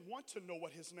that they didn't want to know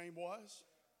what his name was.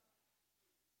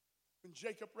 When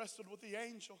Jacob wrestled with the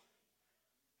angel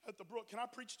at the brook, can I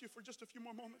preach to you for just a few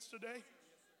more moments today?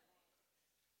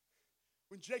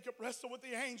 When Jacob wrestled with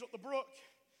the angel at the brook,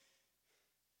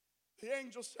 the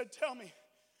angel said, tell me,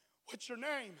 what's your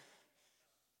name?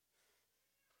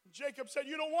 Jacob said,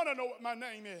 you don't want to know what my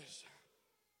name is.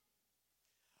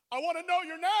 I want to know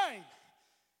your name.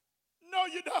 No,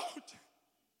 you don't.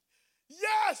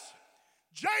 Yes.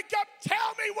 Jacob,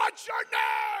 tell me what's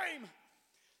your name.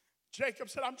 Jacob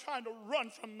said, I'm trying to run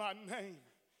from my name.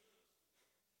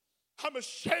 I'm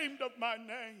ashamed of my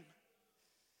name.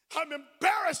 I'm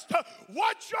embarrassed.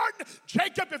 What's your name?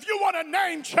 Jacob, if you want a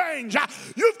name change,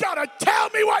 you've got to tell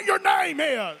me what your name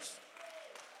is.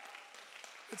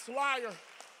 It's liar.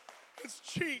 It's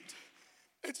cheat.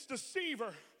 It's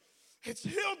deceiver. It's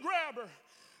heel grabber.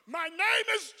 My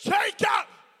name is Jacob.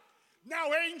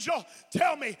 Now, angel,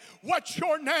 tell me, what's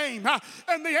your name?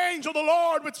 And the angel, the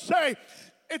Lord, would say,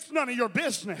 it's none of your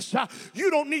business. You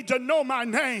don't need to know my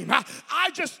name.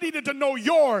 I just needed to know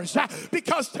yours,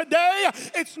 because today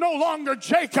it's no longer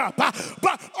Jacob.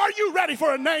 But are you ready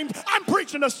for a name? I'm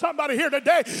preaching to somebody here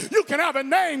today. You can have a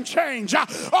name change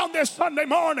on this Sunday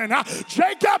morning.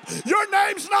 Jacob, your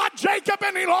name's not Jacob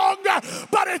any longer,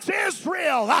 but it's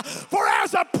Israel. For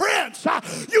as a prince,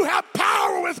 you have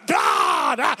power with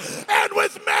God and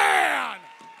with man.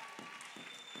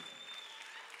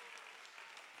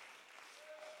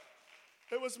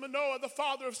 It was Manoah, the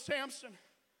father of Samson.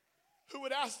 who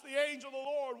would ask the angel of the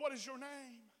Lord, what is your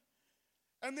name?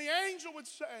 And the angel would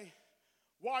say,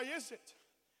 why is it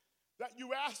that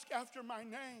you ask after my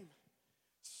name,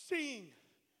 seeing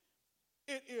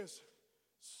it is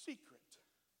secret?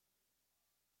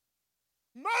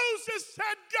 Moses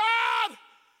said, God,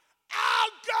 I'll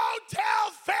go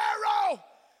tell Pharaoh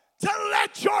to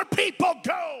let your people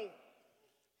go.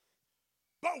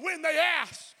 But when they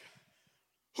ask,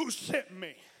 who sent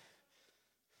me?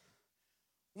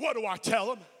 What do I tell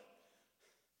them?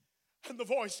 And the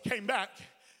voice came back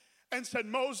and said,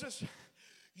 Moses,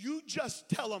 you just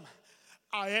tell them,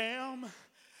 I am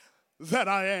that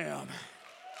I am.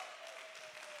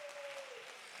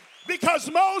 Because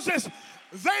Moses,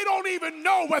 they don't even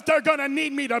know what they're going to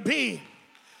need me to be.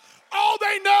 All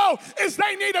they know is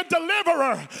they need a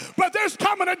deliverer. But there's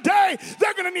coming a day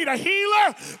they're going to need a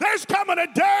healer. There's coming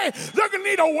a day they're going to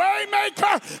need a way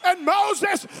maker. And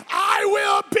Moses, I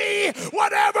will be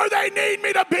whatever they need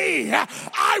me to be.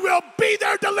 I will be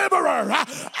their deliverer.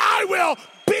 I will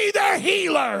be their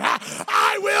healer.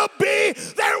 I will be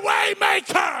their way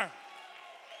maker.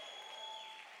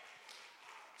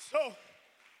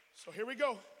 So here we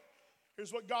go.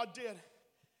 Here's what God did.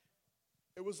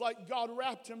 It was like God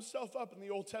wrapped himself up in the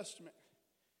Old Testament.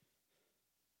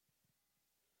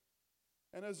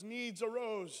 And as needs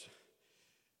arose,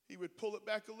 he would pull it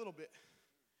back a little bit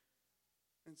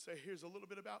and say, here's a little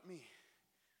bit about me.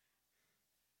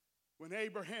 When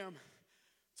Abraham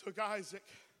took Isaac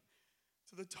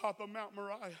to the top of Mount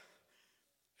Moriah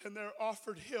and there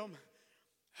offered him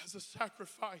as a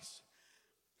sacrifice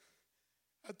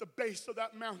at the base of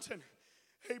that mountain,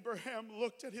 Abraham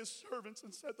looked at his servants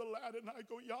and said, the lad and I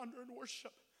go yonder and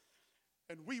worship,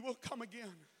 and we will come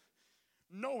again.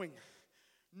 Knowing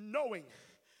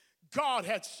God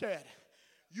had said,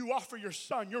 you offer your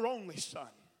son, your only son.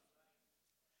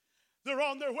 They're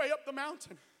on their way up the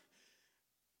mountain.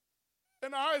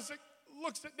 And Isaac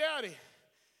looks at Daddy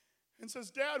and says,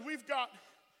 Dad, we've got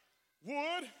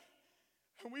wood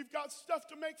and we've got stuff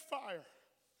to make fire,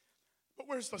 but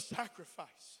where's the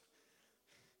sacrifice?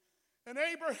 And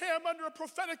Abraham, under a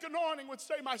prophetic anointing, would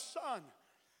say, my son,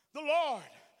 the Lord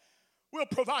will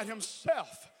provide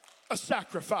himself a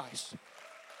sacrifice.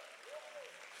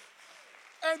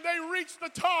 And they reached the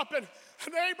top, and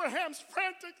Abraham's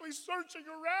frantically searching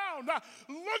around,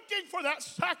 looking for that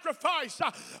sacrifice,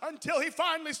 until he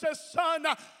finally says, son,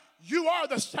 you are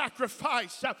the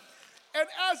sacrifice. And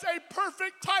as a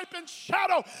perfect type and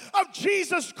shadow of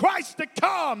Jesus Christ to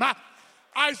come,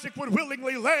 Isaac would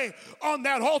willingly lay on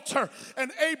that altar,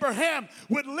 and Abraham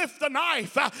would lift the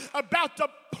knife, about to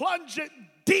plunge it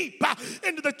deep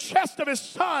into the chest of his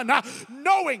son,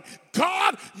 knowing,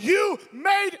 God, you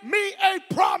made me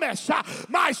a promise.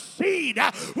 My seed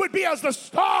would be as the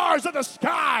stars of the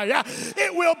sky.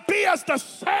 It will be as the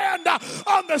sand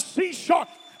on the seashore.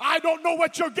 I don't know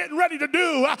what you're getting ready to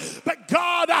do, but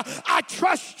God, I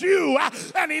trust you.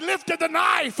 And he lifted the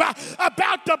knife,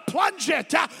 about to plunge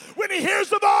it, when he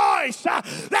hears a voice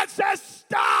that says,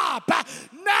 stop.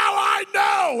 Now I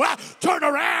know. Turn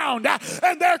around.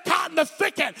 And there caught in the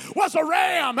thicket was a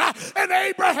ram. And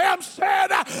Abraham said,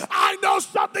 I know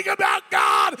something about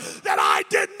God that I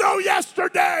didn't know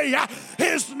yesterday.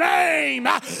 His name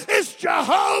is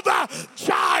Jehovah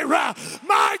Jireh.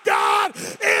 My God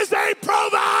is a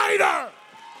provider.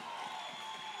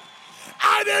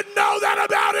 I didn't know that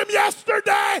about him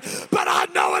yesterday, but I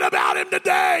know it about him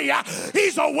today.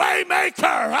 He's a way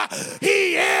maker.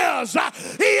 He is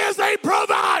a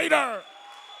provider.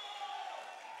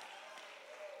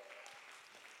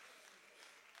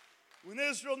 When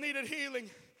Israel needed healing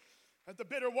at the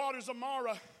bitter waters of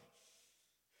Marah,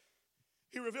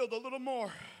 he revealed a little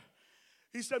more.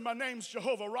 He said, my name's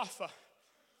Jehovah Rapha.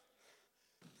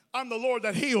 I'm the Lord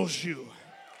that heals you.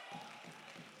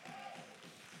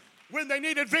 When they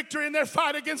needed victory in their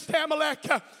fight against Amalek,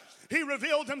 he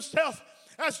revealed himself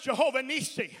as Jehovah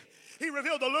Nissi. He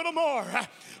revealed a little more.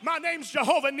 My name's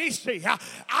Jehovah Nissi.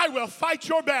 I will fight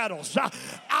your battles.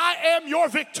 I am your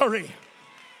victory.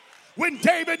 When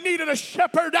David needed a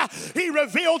shepherd, he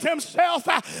revealed himself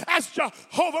as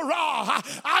Jehovah Ra.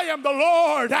 I am the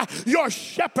Lord, your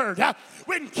shepherd.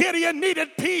 When Gideon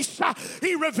needed peace,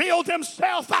 he revealed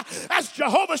himself as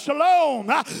Jehovah Shalom.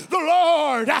 The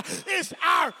Lord is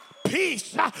our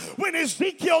peace. When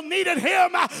Ezekiel needed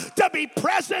him to be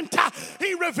present,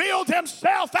 he revealed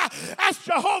himself as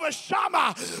Jehovah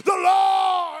Shammah. The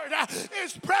Lord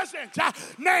is present.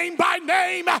 Name by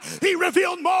name, he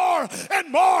revealed more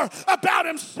and more about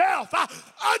himself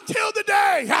until the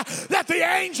day that the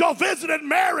angel visited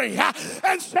Mary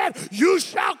and said, you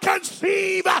shall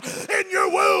conceive in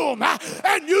your womb,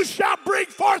 and you shall bring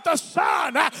forth a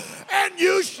son, and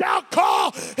you shall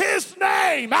call his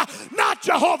name not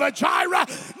Jehovah Jireh,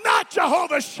 not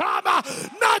Jehovah Shammah,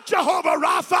 not Jehovah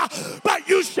Rapha, but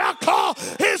you shall call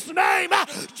his name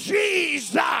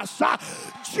Jesus.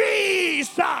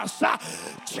 Jesus.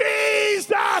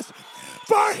 Jesus.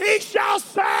 For he shall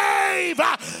save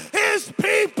his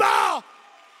people.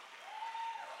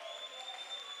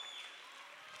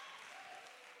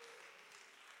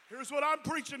 Here's what I'm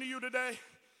preaching to you today.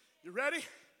 You ready?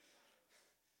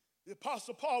 The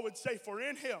Apostle Paul would say, for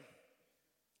in him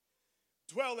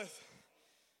dwelleth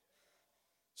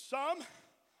some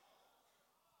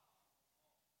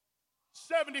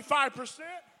 75%,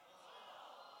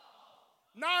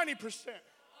 90%.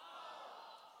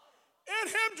 In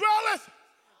him dwelleth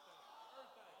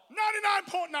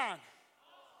 99.9.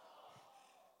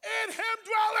 In him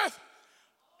dwelleth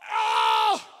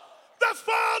all the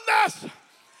fullness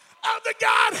of the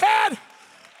Godhead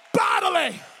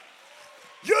bodily.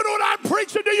 You know what I'm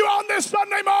preaching to you on this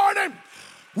Sunday morning?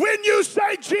 When you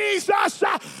say Jesus,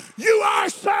 you are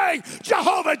saying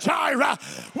Jehovah Jireh.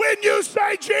 When you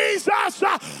say Jesus,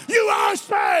 you are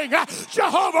saying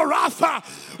Jehovah Rapha.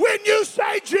 When you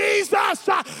say Jesus,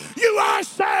 you are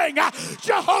saying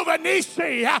Jehovah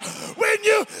Nissi.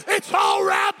 It's all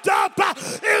wrapped up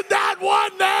in that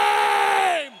one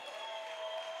name.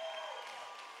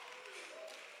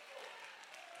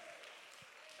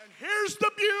 And here's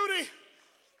the beauty.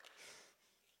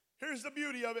 Here's the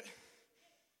beauty of it.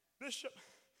 Bishop,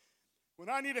 when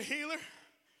I need a healer,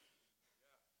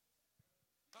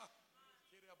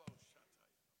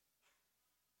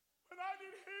 when I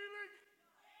need healing,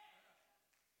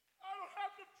 I don't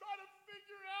have to try to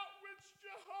figure out which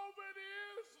Jehovah it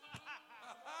is.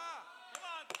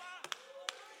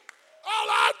 All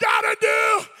I've got to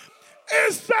do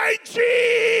is say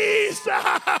Jesus.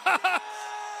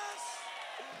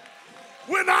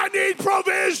 When I need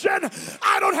provision,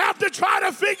 I don't have to try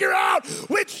to figure out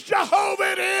which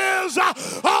Jehovah it is.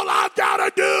 All I've got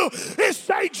to do is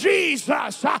say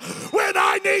Jesus. When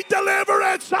I need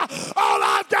deliverance, all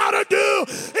I've got to do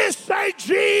is say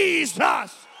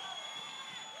Jesus.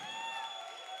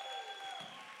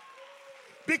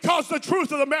 Because the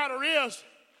truth of the matter is,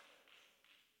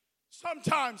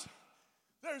 sometimes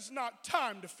there's not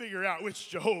time to figure out which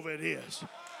Jehovah it is.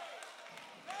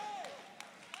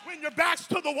 When your back's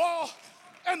to the wall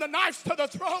and the knife's to the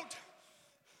throat,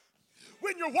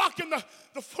 when you're walking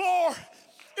the floor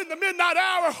in the midnight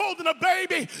hour holding a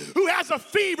baby who has a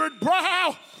fevered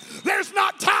brow, there's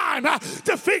not time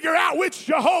to figure out which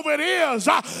Jehovah it is.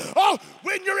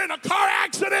 When you're in a car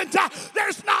accident,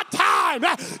 there's not time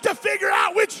to figure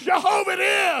out which Jehovah it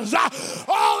is.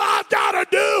 All I've got to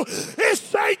do is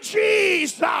say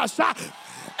Jesus.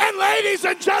 And ladies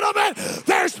and gentlemen,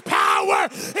 there's power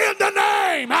in the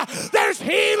name. There's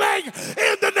healing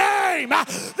in the name.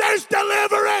 There's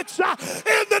deliverance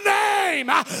in the name.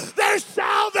 There's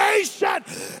salvation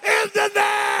in the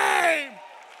name.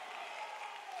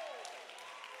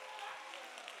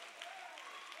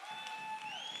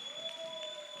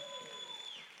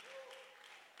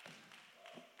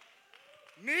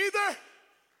 Neither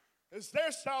is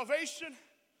there salvation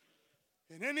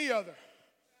in any other.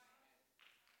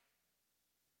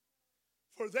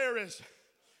 For there is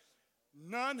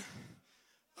none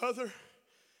other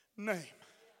name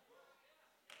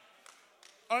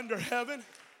under heaven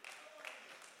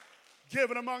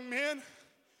given among men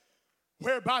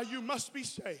whereby you must be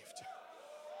saved.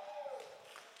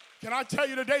 Can I tell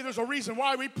you today, there's a reason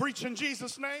why we preach in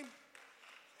Jesus' name.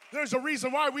 There's a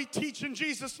reason why we teach in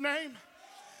Jesus' name.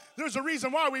 There's a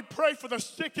reason why we pray for the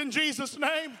sick in Jesus'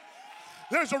 name.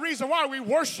 There's a reason why we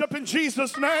worship in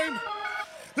Jesus' name.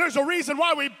 There's a reason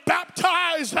why we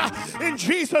baptize in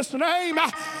Jesus' name.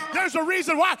 There's a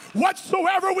reason why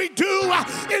whatsoever we do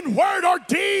in word or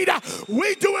deed,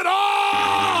 we do it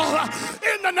all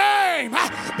in the name.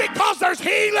 Because there's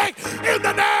healing in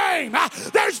the name.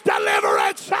 There's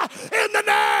deliverance in the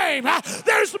name.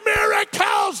 There's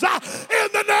miracles in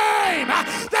the name.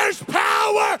 There's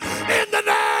power in the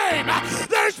name.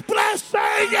 There's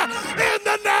blessing in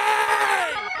the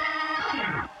name.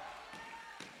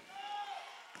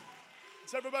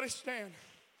 Let's everybody stand.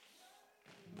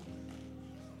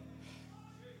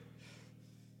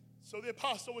 So the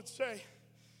apostle would say,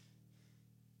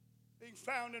 being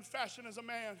found in fashion as a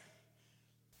man,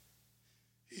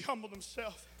 he humbled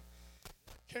himself,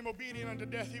 became obedient unto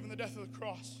death, even the death of the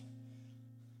cross.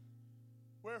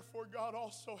 Wherefore God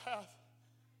also hath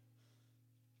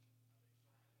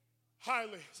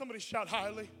highly, somebody shout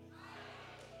highly.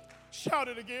 Shout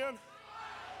it again.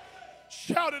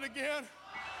 Shout it again.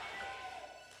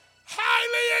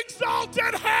 Highly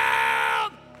exalted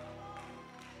him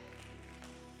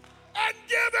and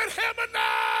given him a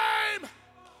name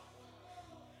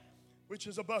which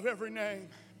is above every name.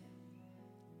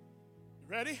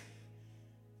 You ready?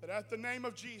 That at the name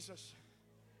of Jesus,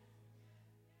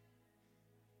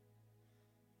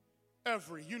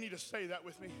 every, you need to say that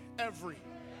with me, every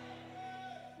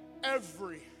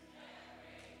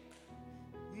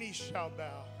knee shall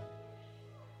bow,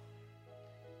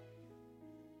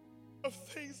 of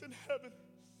things in heaven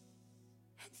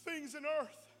and things in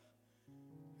earth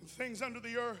and things under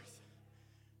the earth,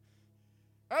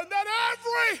 and that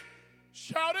every,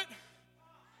 shout it,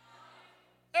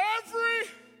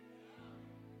 every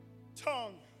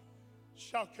tongue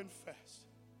shall confess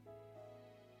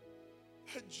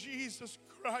that Jesus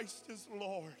Christ is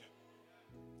Lord,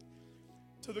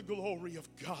 to the glory of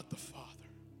God the Father.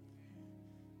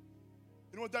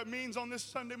 You know what that means on this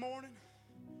Sunday morning?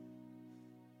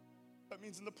 That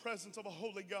means in the presence of a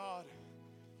holy God,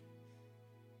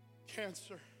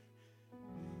 cancer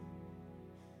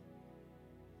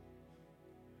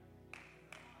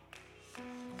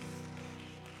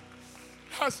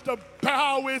has to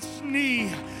bow its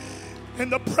knee in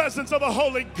the presence of a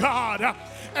holy God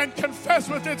and confess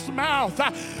with its mouth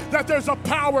that there's a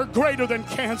power greater than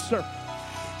cancer.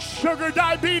 Sugar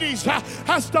diabetes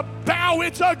has to bow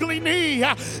its ugly knee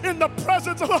in the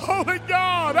presence of a holy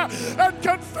God and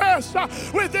confess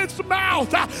with its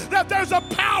mouth that there's a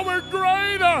power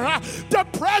greater.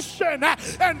 Depression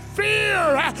and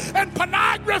fear and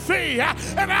pornography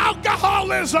and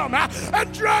alcoholism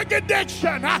and drug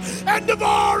addiction and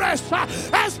divorce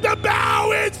has to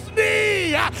bow its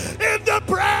knee in the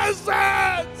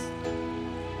presence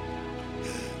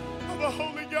of a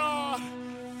holy God.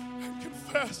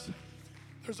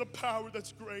 There's a power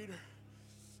that's greater.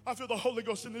 I feel the Holy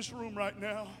Ghost in this room right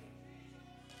now.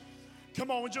 Come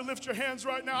on, would you lift your hands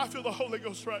right now? I feel the Holy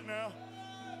Ghost right now.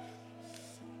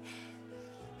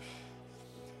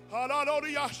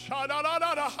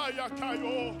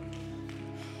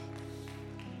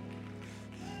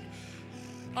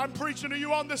 I'm preaching to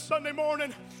you on this Sunday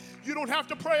morning. You don't have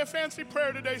to pray a fancy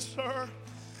prayer today, sir.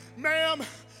 Ma'am,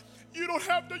 you don't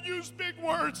have to use big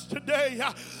words today.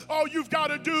 All you've got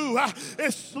to do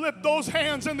is slip those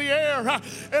hands in the air.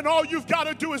 And all you've got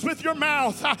to do is with your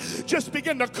mouth, just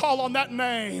begin to call on that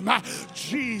name.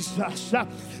 Jesus,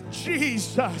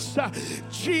 Jesus,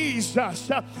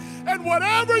 Jesus. And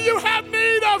whatever you have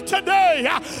need of today,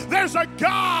 there's a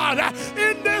God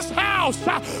in this house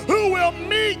who will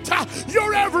meet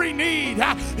your every need.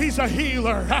 He's a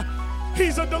healer.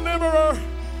 He's a deliverer.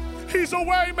 He's a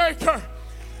way maker.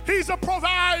 He's a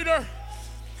provider.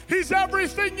 He's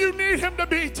everything you need him to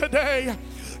be today.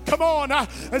 Come on,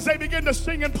 as they begin to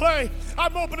sing and play,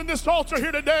 I'm opening this altar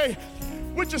here today.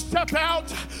 Would you step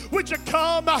out? Would you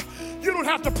come? You don't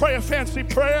have to pray a fancy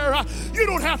prayer. You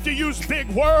don't have to use big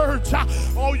words.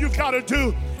 All you've got to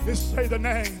do is say the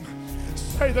name.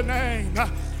 Say the name.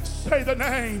 Say the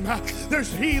name.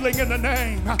 There's healing in the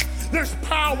name. There's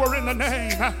power in the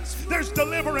name. There's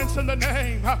deliverance in the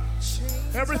name.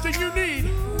 Everything you need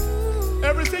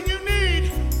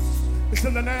is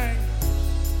in the name.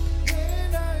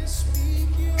 When I speak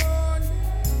your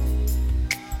name,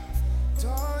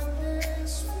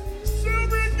 darkness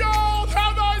Silver and gold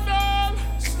have I none,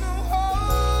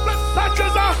 but such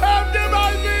as I have give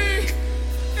I thee.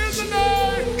 In the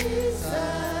name,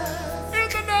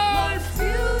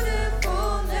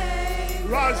 Beautiful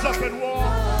name. rise up and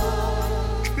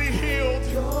walk. Be healed.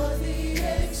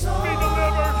 Be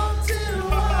delivered.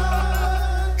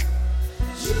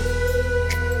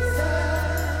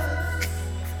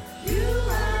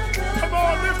 Come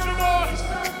on, lift your voice.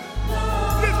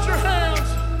 Lift your hands.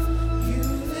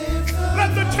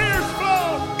 Let the tears flow.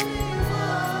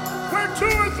 Where 2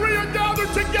 or 3 are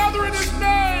gathered together in his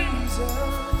name.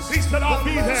 He said, I'll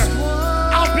be there.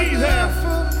 I'll be there.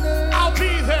 I'll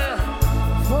be there.